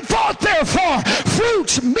said, bring forth therefore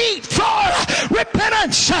fruits meet for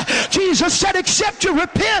repentance. Jesus said, except you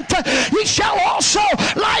repent, ye shall also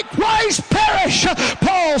likewise perish.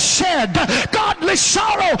 Paul said, godly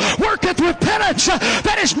sorrow worketh repentance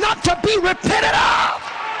that is not to be repented of.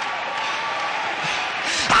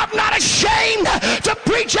 I'm not ashamed to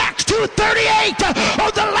preach Acts 2:38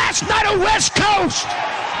 on the last night of West Coast.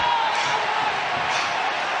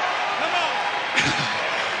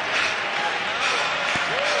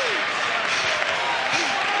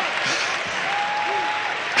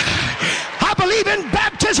 I believe in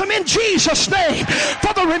baptism in Jesus' name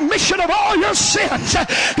for the remission of all your sins.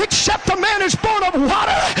 Except a man is born of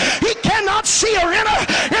water, he cannot see or enter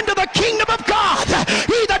into the kingdom of God.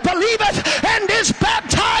 He that believeth and is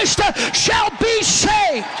baptized shall be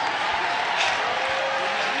saved.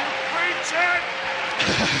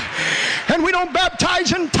 And we don't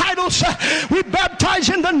baptize in titles, we baptize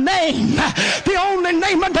in the name, the only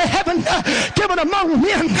name under heaven given among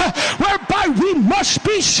men whereby we must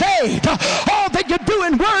be saved. All that you do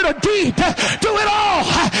in word or deed, do it all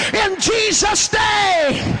in Jesus'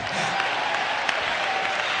 name.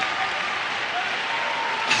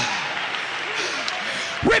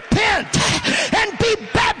 Repent and be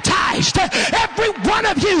baptized, every one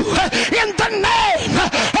of you, in the name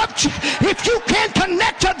of if you can't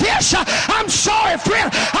connect to this, I'm sorry,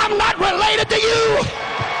 friend, I'm not related to you.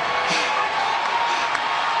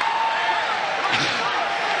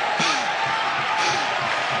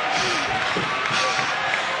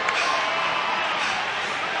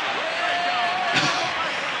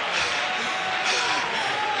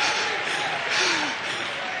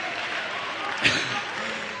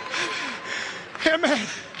 Amen.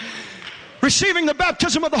 Receiving the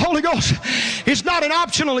baptism of the Holy Ghost is not an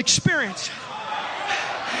optional experience.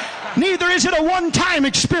 Neither is it a one-time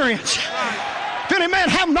experience. If any man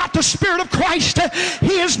have not the Spirit of Christ,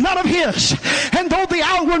 he is none of his. And though the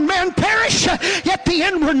outward man perish, yet the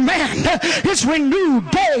inward man is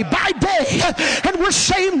renewed day by day. And we're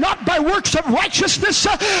saved not by works of righteousness,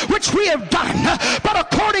 which we have done, but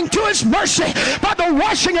according to his mercy, by the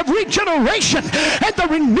washing of regeneration and the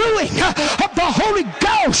renewing of the Holy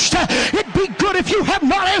Ghost. It'd be good if you have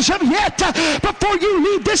not as of yet, before you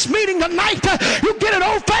leave this meeting tonight, you get an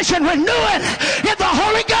old-fashioned renewing in the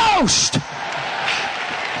Holy Ghost.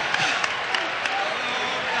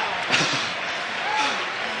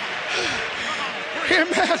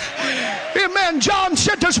 Amen. Amen. John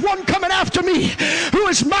said, there's one coming after me who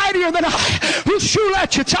is mightier than I, whose shoe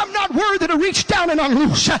latchets I'm not worthy to reach down and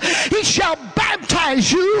unloose. He shall baptize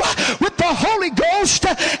you with the Holy Ghost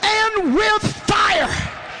and with fire.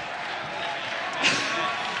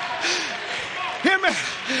 Amen.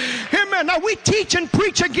 Amen. Now we teach and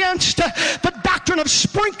preach against the doctrine of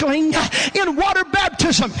sprinkling in water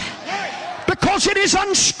baptism, because it is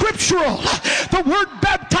unscriptural. The word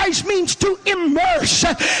baptize means to immerse.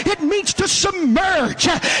 It means to submerge.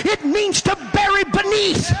 It means to bury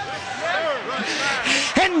beneath.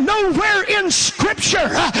 And nowhere in Scripture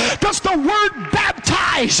does the word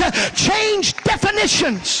baptize change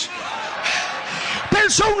definitions.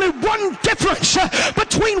 There's only one difference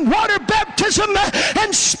between water baptism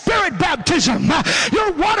and spirit baptism.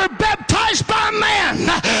 You're water baptized by man,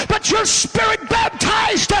 but you're spirit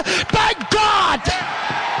baptized by God.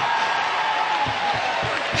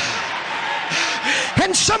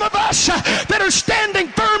 And some of us that are standing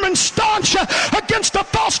firm and staunch against the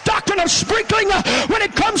false doctrine of sprinkling when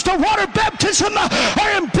it comes to water baptism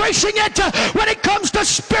are embracing it when it comes to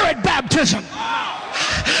spirit baptism.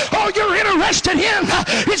 All you're interested in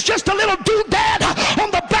is just a little doodad on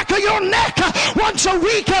the back of your neck once a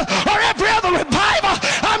week or every other revival.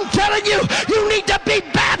 I'm telling you, you need to be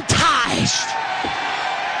baptized.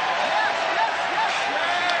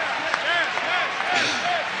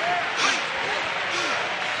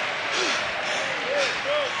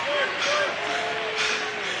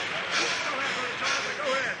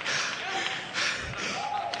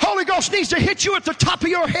 Holy Ghost needs to hit you at the top of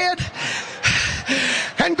your head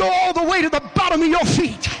and go all the way to the bottom of your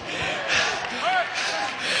feet.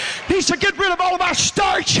 Needs to get rid of all of our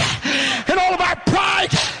starch and all of our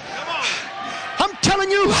pride. I'm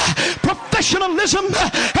telling you, professionalism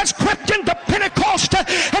has crept into Pentecost,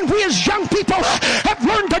 and we as young people have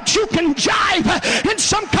learned to juke and jive in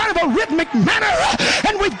some kind of a rhythmic manner,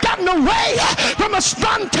 and we've gotten away from a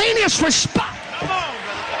spontaneous response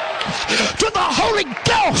to the Holy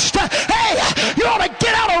Ghost. Hey, you ought to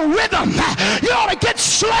get out of rhythm. You ought to get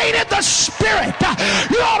slain in the Spirit.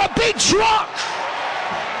 You ought to be drunk.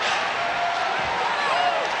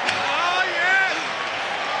 Oh, yeah.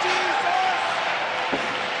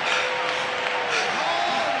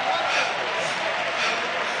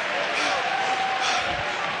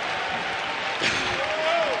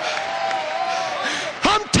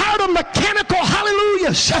 I'm tired of mechanical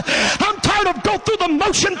hallelujahs. I'm tired of go through the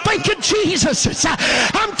motion thinking Jesus.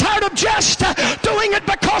 I'm tired of just doing it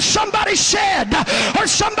because somebody said or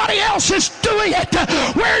somebody else is doing it.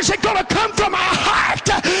 Where is it going to come from? Our heart.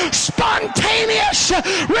 Spontaneous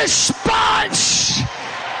response.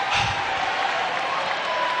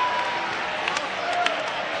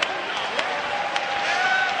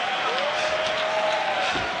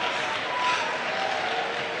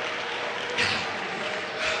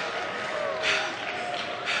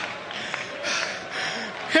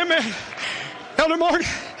 Amen. Elder Morgan,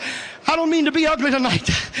 I don't mean to be ugly tonight.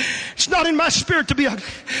 It's not in my spirit to be ugly.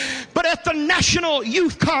 But at the National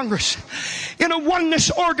Youth Congress, in a oneness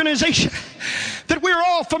organization that we're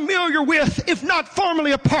all familiar with, if not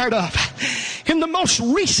formally a part of, in the most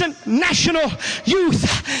recent National Youth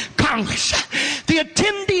Congress, the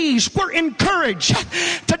attendees were encouraged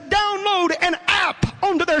to download an app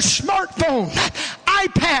onto their smartphone,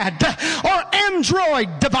 iPad, or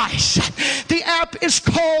Android device. The app is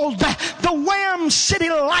called the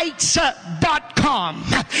WhamCityLights.com,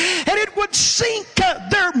 and it would sync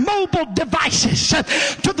their mobile devices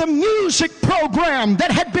to the music program that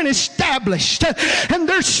had been established, and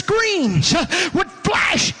their screens would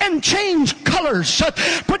flash and change colors,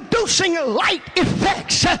 producing light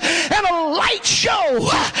effects, and a light show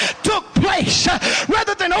took place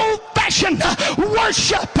rather than old-fashioned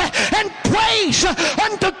worship and praise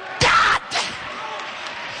unto God.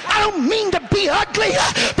 I don't mean to be ugly,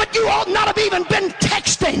 but you ought not have even been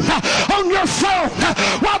texting on your phone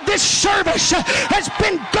while this service has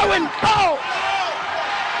been going on.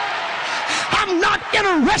 I'm not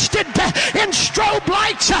interested in strobe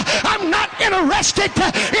lights. I'm not interested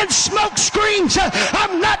in smoke screens.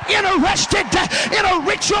 I'm not interested in a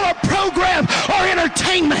ritual or program or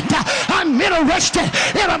entertainment. I'm interested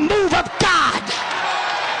in a move of God.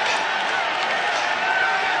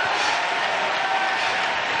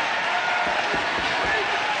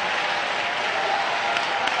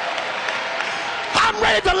 I'm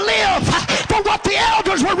ready to live for what the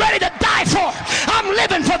elders were ready to die for. I'm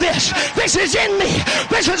living for this. This is in me.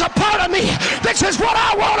 This is a part of me. This is what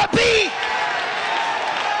I want to be.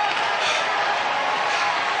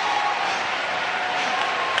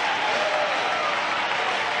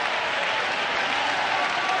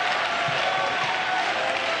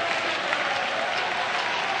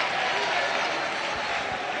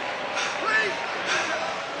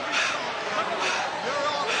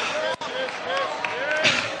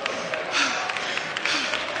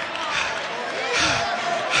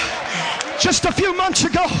 Just a few months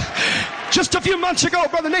ago,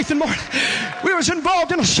 Brother Nathan Moore, we was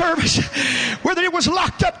involved in a service where it was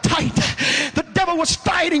locked up tight. The devil was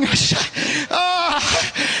fighting us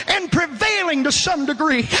and prevailing to some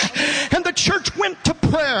degree. And the church went to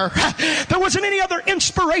prayer. There wasn't any other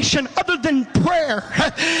inspiration other than prayer.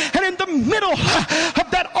 And in the middle of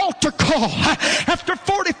that altar call, after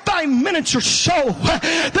 45 minutes or so,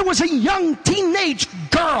 there was a young teenage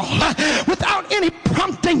girl without any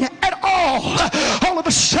prompting at all. All of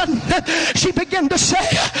a sudden, she began to say,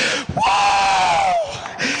 "Whoa!"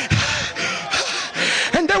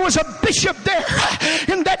 And there was a bishop there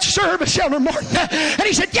in that service, Elder Martin, and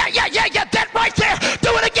he said, yeah, that right there,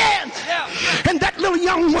 do it again. And that little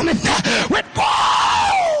young woman went,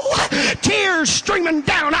 "Whoa!" Tears streaming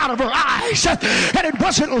down out of her eyes. And it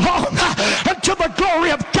wasn't long until the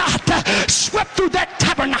glory of God swept through that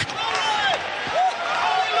tabernacle.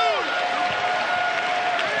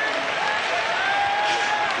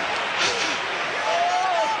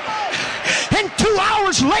 And 2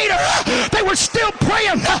 hours later, they were still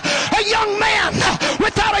praying. A young man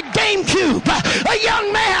without a GameCube, a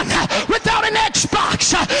young man without an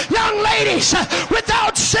Xbox, young ladies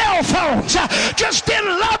without cell phones, just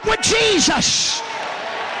in love with Jesus.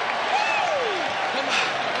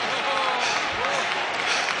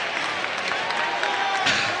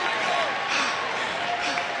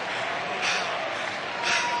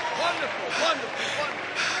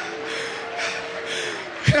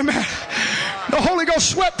 Amen. The Holy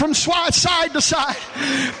Ghost swept from side to side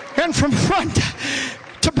and from front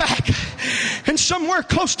to back. And somewhere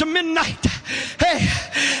close to midnight, hey,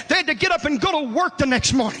 they had to get up and go to work the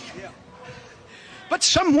next morning. But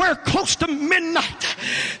somewhere close to midnight,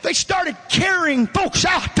 they started carrying folks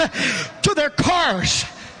out to their cars.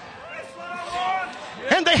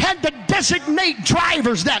 And they had to designate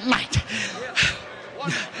drivers that night.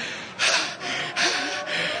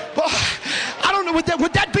 Well, I don't know,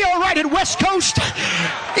 would that be all right at West Coast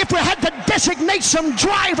if we had to designate some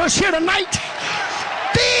drivers here tonight?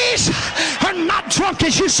 These are not drunk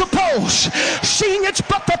as you suppose, seeing it's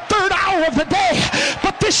but the third hour of the day,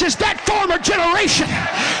 but this is that former generation.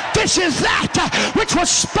 This is that which was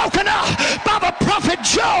spoken of by the prophet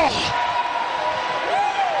Joel.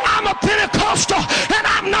 I'm a Pentecostal and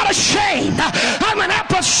I'm not ashamed. I'm an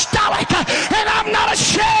apostolic and I'm not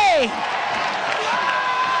ashamed.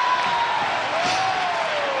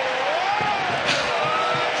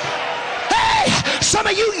 Some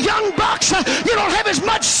of you young bucks, you don't have as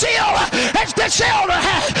much zeal as this elder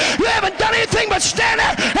has. You haven't done anything but stand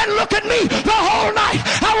there and look at me the whole night.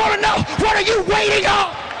 I want to know, what are you waiting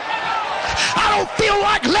on? I don't feel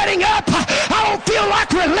like letting up. I don't feel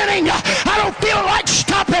like relenting. I don't feel like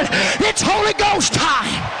stopping. It's Holy Ghost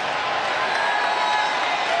time.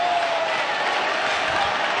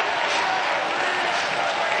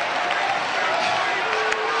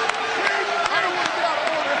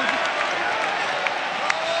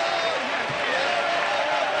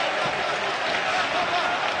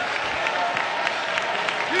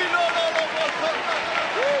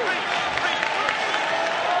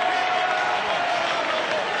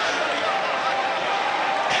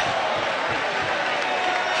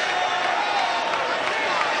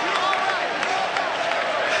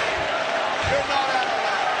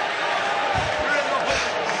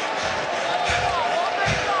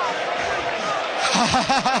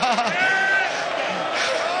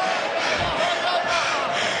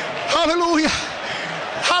 Hallelujah.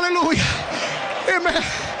 Hallelujah. Amen.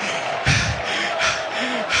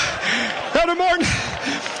 Elder Martin,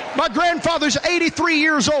 my grandfather's 83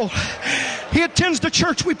 years old. He attends the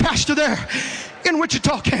church we pastor there in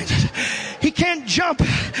Wichita, Kansas. He can't jump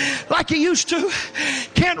like he used to.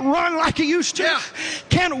 Can't run like he used to.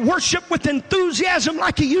 Can't worship with enthusiasm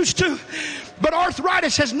like he used to. But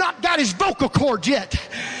arthritis has not got his vocal cords yet.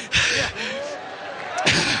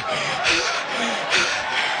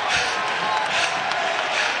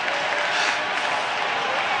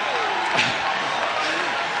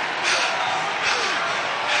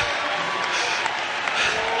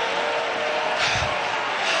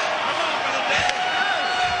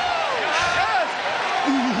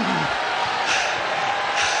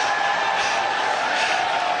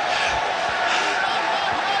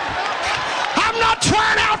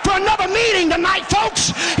 Trying out for another meeting tonight,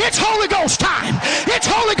 folks. It's Holy Ghost time. It's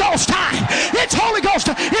Holy Ghost time. It's Holy Ghost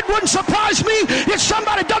time. It wouldn't surprise me if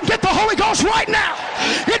somebody doesn't get the Holy Ghost right now.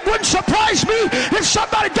 It wouldn't surprise me if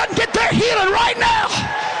somebody doesn't get their healing right now.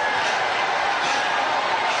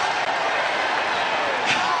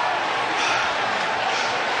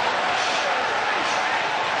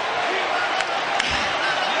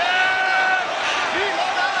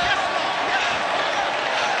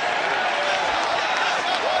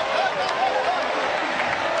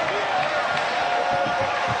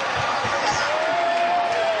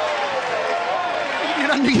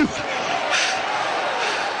 unto you.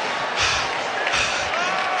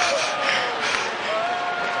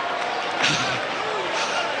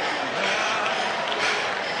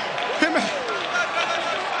 Amen.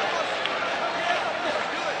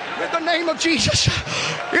 In the name of Jesus.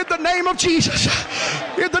 In the name of Jesus.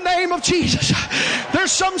 In the name of Jesus.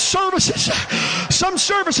 There's some services.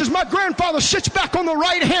 My grandfather sits back on the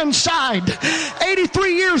right hand side,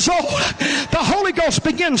 83 years old. The Holy Ghost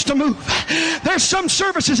begins to move. There's some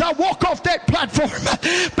services I walk off that platform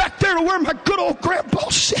back there to where my good old grandpa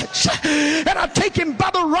sits, and I take him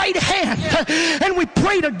by the right hand and we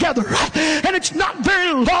pray together, and it's not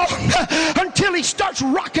very long until he starts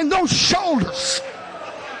rocking those shoulders.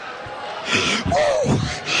 Woo.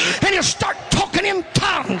 And he'll start talking in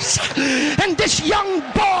tongues, and this young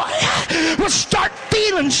boy will start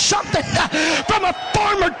feeling something from a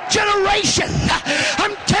former generation.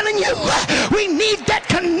 I'm telling you, we need that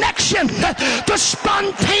connection, the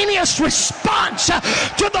spontaneous response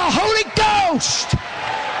to the Holy Ghost.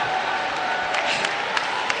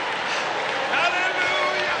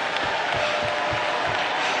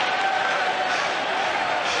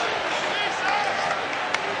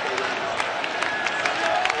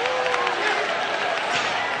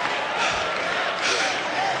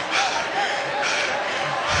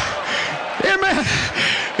 Amen.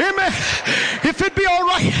 Amen. If it be all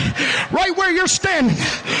right, right where you're standing,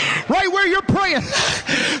 right where you're praying,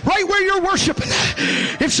 right where you're worshiping.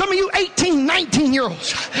 If some of you 18,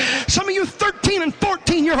 19-year-olds, some of you 13 and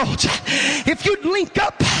 14-year-olds, if you'd link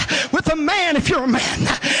up with a man if you're a man,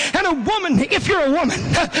 and a woman if you're a woman,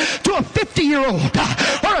 to a 50-year-old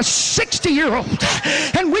or a 60-year-old,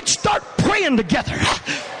 and we'd start praying together.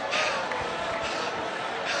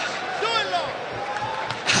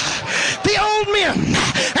 The old men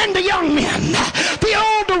and the young men, the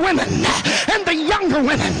older women and the younger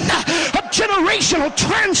women, a generational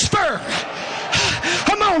transfer.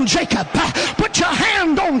 Come on, Jacob, put your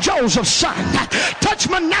hand on Joseph's son. Touch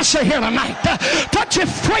Manasseh here tonight. Touch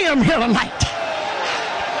Ephraim here tonight.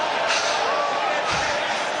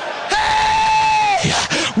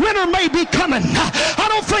 Winter may be coming. I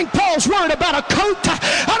don't think Paul's worried about a coat.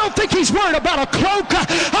 I don't think he's worried about a cloak.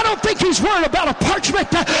 I don't think he's worried about a parchment.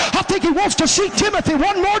 I think he wants to see Timothy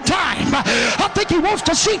one more time. I think he wants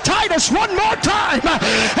to see Titus one more time.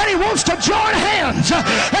 And he wants to join hands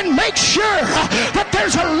and make sure that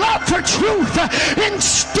there's a love for truth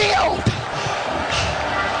instilled.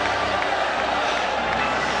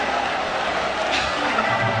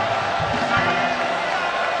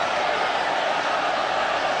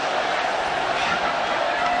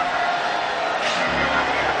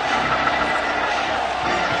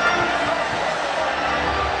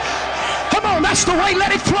 That's the way.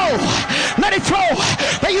 Let it flow. Let it flow.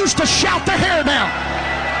 They used to shout their hair down.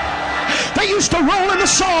 They used to roll in the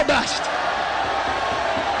sawdust.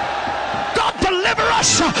 God deliver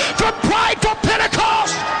us from prideful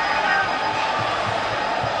Pentecost.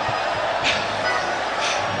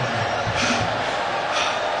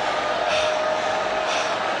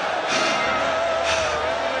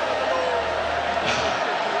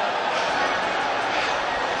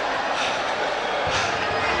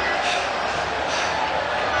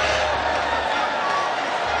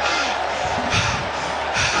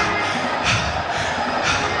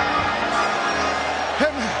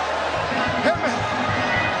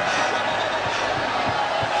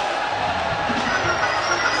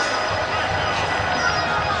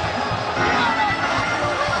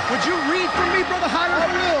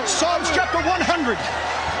 Psalms chapter 100.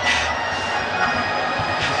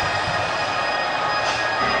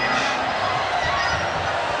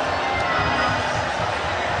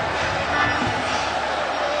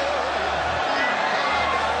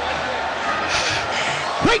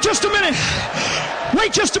 Wait just a minute.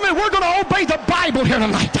 Wait just a minute. We're going to obey the Bible here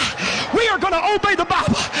tonight. We are going to obey the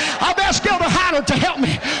Bible. I've asked Elder Howard to help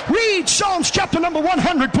me. Read Psalms chapter number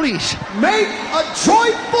 100, please. Make a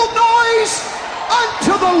joyful noise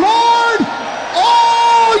unto the Lord,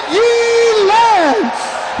 all ye lands.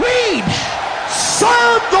 Read.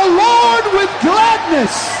 Serve the Lord with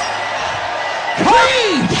gladness.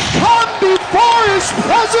 Come before his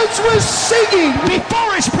presence with singing.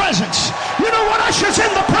 Before his presence. You know what ushers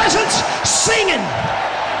in the presence? Singing.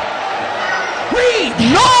 Read.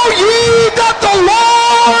 Know ye that the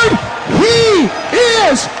Lord, he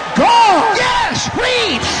is God. Yes,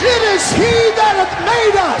 read. It is he that hath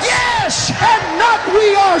made us. Yes. And not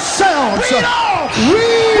we ourselves. Read all.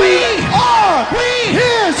 We are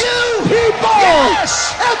his people.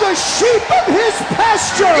 Yes. And the sheep of his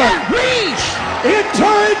pasture. Yeah, read.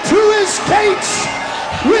 Enter into his gates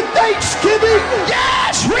with thanksgiving.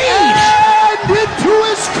 Yes, read. And into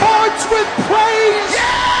his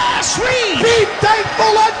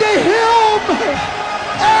him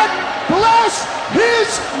and bless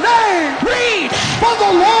his name. Read. For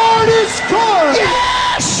the Lord is good.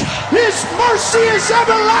 Yes. His mercy is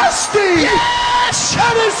everlasting. Yes.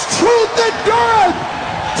 And his truth endureth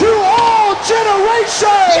to all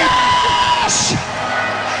generations. Yes.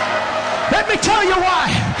 Let me tell you why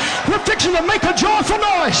we're fixing to make a joyful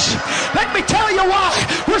noise. Let me tell you why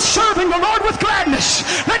we're serving the Lord with gladness.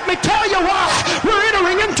 Let me tell you why we're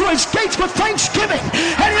entering into his gates with thanksgiving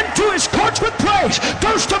and into his courts with praise.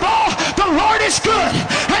 First of all, the Lord is good.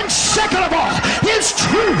 And second of all, his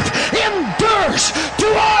truth endures to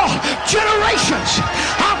all generations.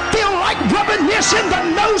 I feel like rubbing this in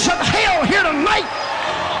the nose of hell here tonight.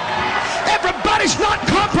 Everybody's not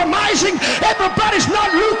compromising. Everybody's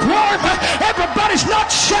not lukewarm. Everybody's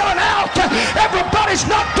not selling out. Everybody's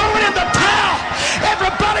not throwing in the towel.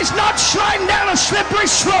 Everybody's not sliding down a slippery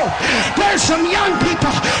slope. There's some young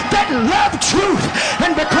people that love truth,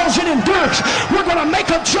 and because it endures, we're going to make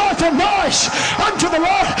a joyful noise unto the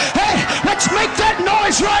Lord. Hey, let's make that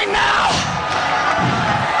noise right now.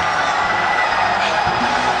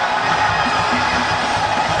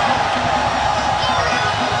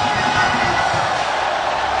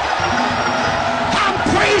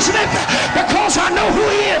 Praising him because I know who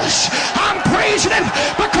he is. I'm praising him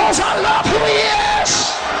because I love who he is.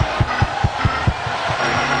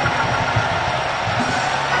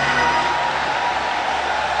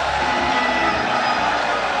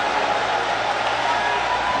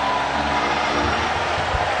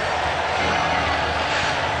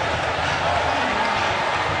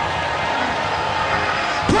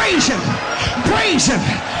 Praise him. Praise him.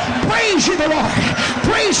 Praise you, the Lord.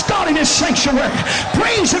 Praise God in his sanctuary.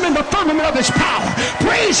 Praise him in the firmament of his power.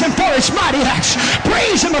 Praise him for his mighty acts.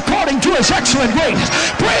 Praise him according to his excellent ways.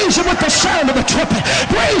 Praise him with the sound of the trumpet.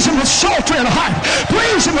 Praise him with psaltery and harp.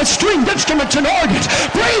 Praise him with stringed instruments and organs.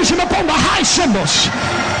 Praise him upon the high cymbals.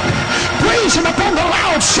 Praise him upon the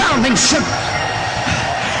loud sounding cymbals.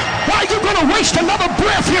 Why are you going to waste another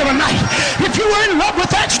breath here tonight? If you were in love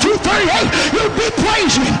with Acts 2:38, you'd be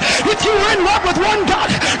praising him. If you were in love with one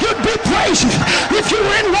God, you'd be praising him. If you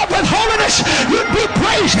were in love with holiness, you'd be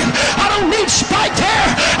praising him. I don't need spiked hair.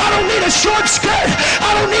 I don't need a short skirt. I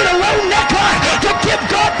don't need a low neckline to give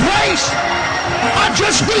God praise. I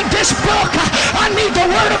just need this book. I need the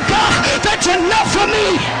Word of God. That's enough for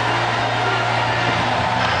me.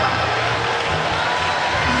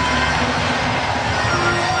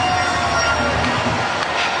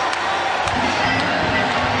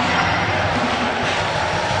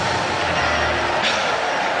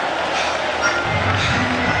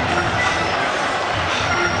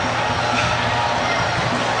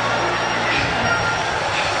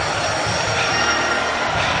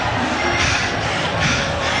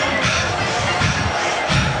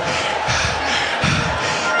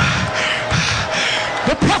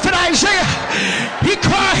 Isaiah, he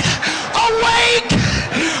cried, awake,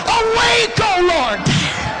 awake, O Lord,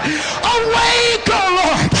 awake, O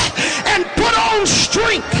Lord, and put on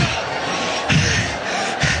strength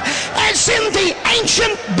as in the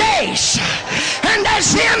ancient days and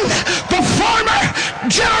as in the former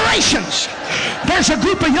generations. There's a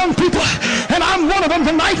group of young people, and I'm one of them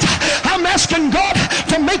tonight. I'm asking God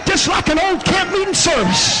to make this like an old camp meeting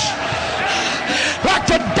service, like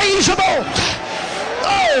the days of old.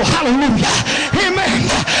 Oh, hallelujah. Amen.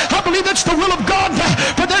 I believe it's the will of God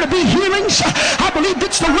for there to be healings. I believe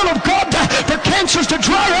it's the will of God for cancers to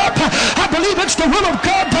dry up. I believe it's the will of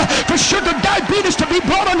God for sugar diabetes to be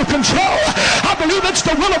brought under control. I believe it's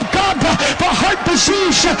the will of God for heart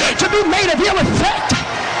disease to be made of ill effect.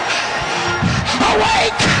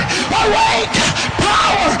 Awake, awake,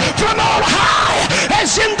 power from on high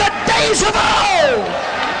as in the days of old.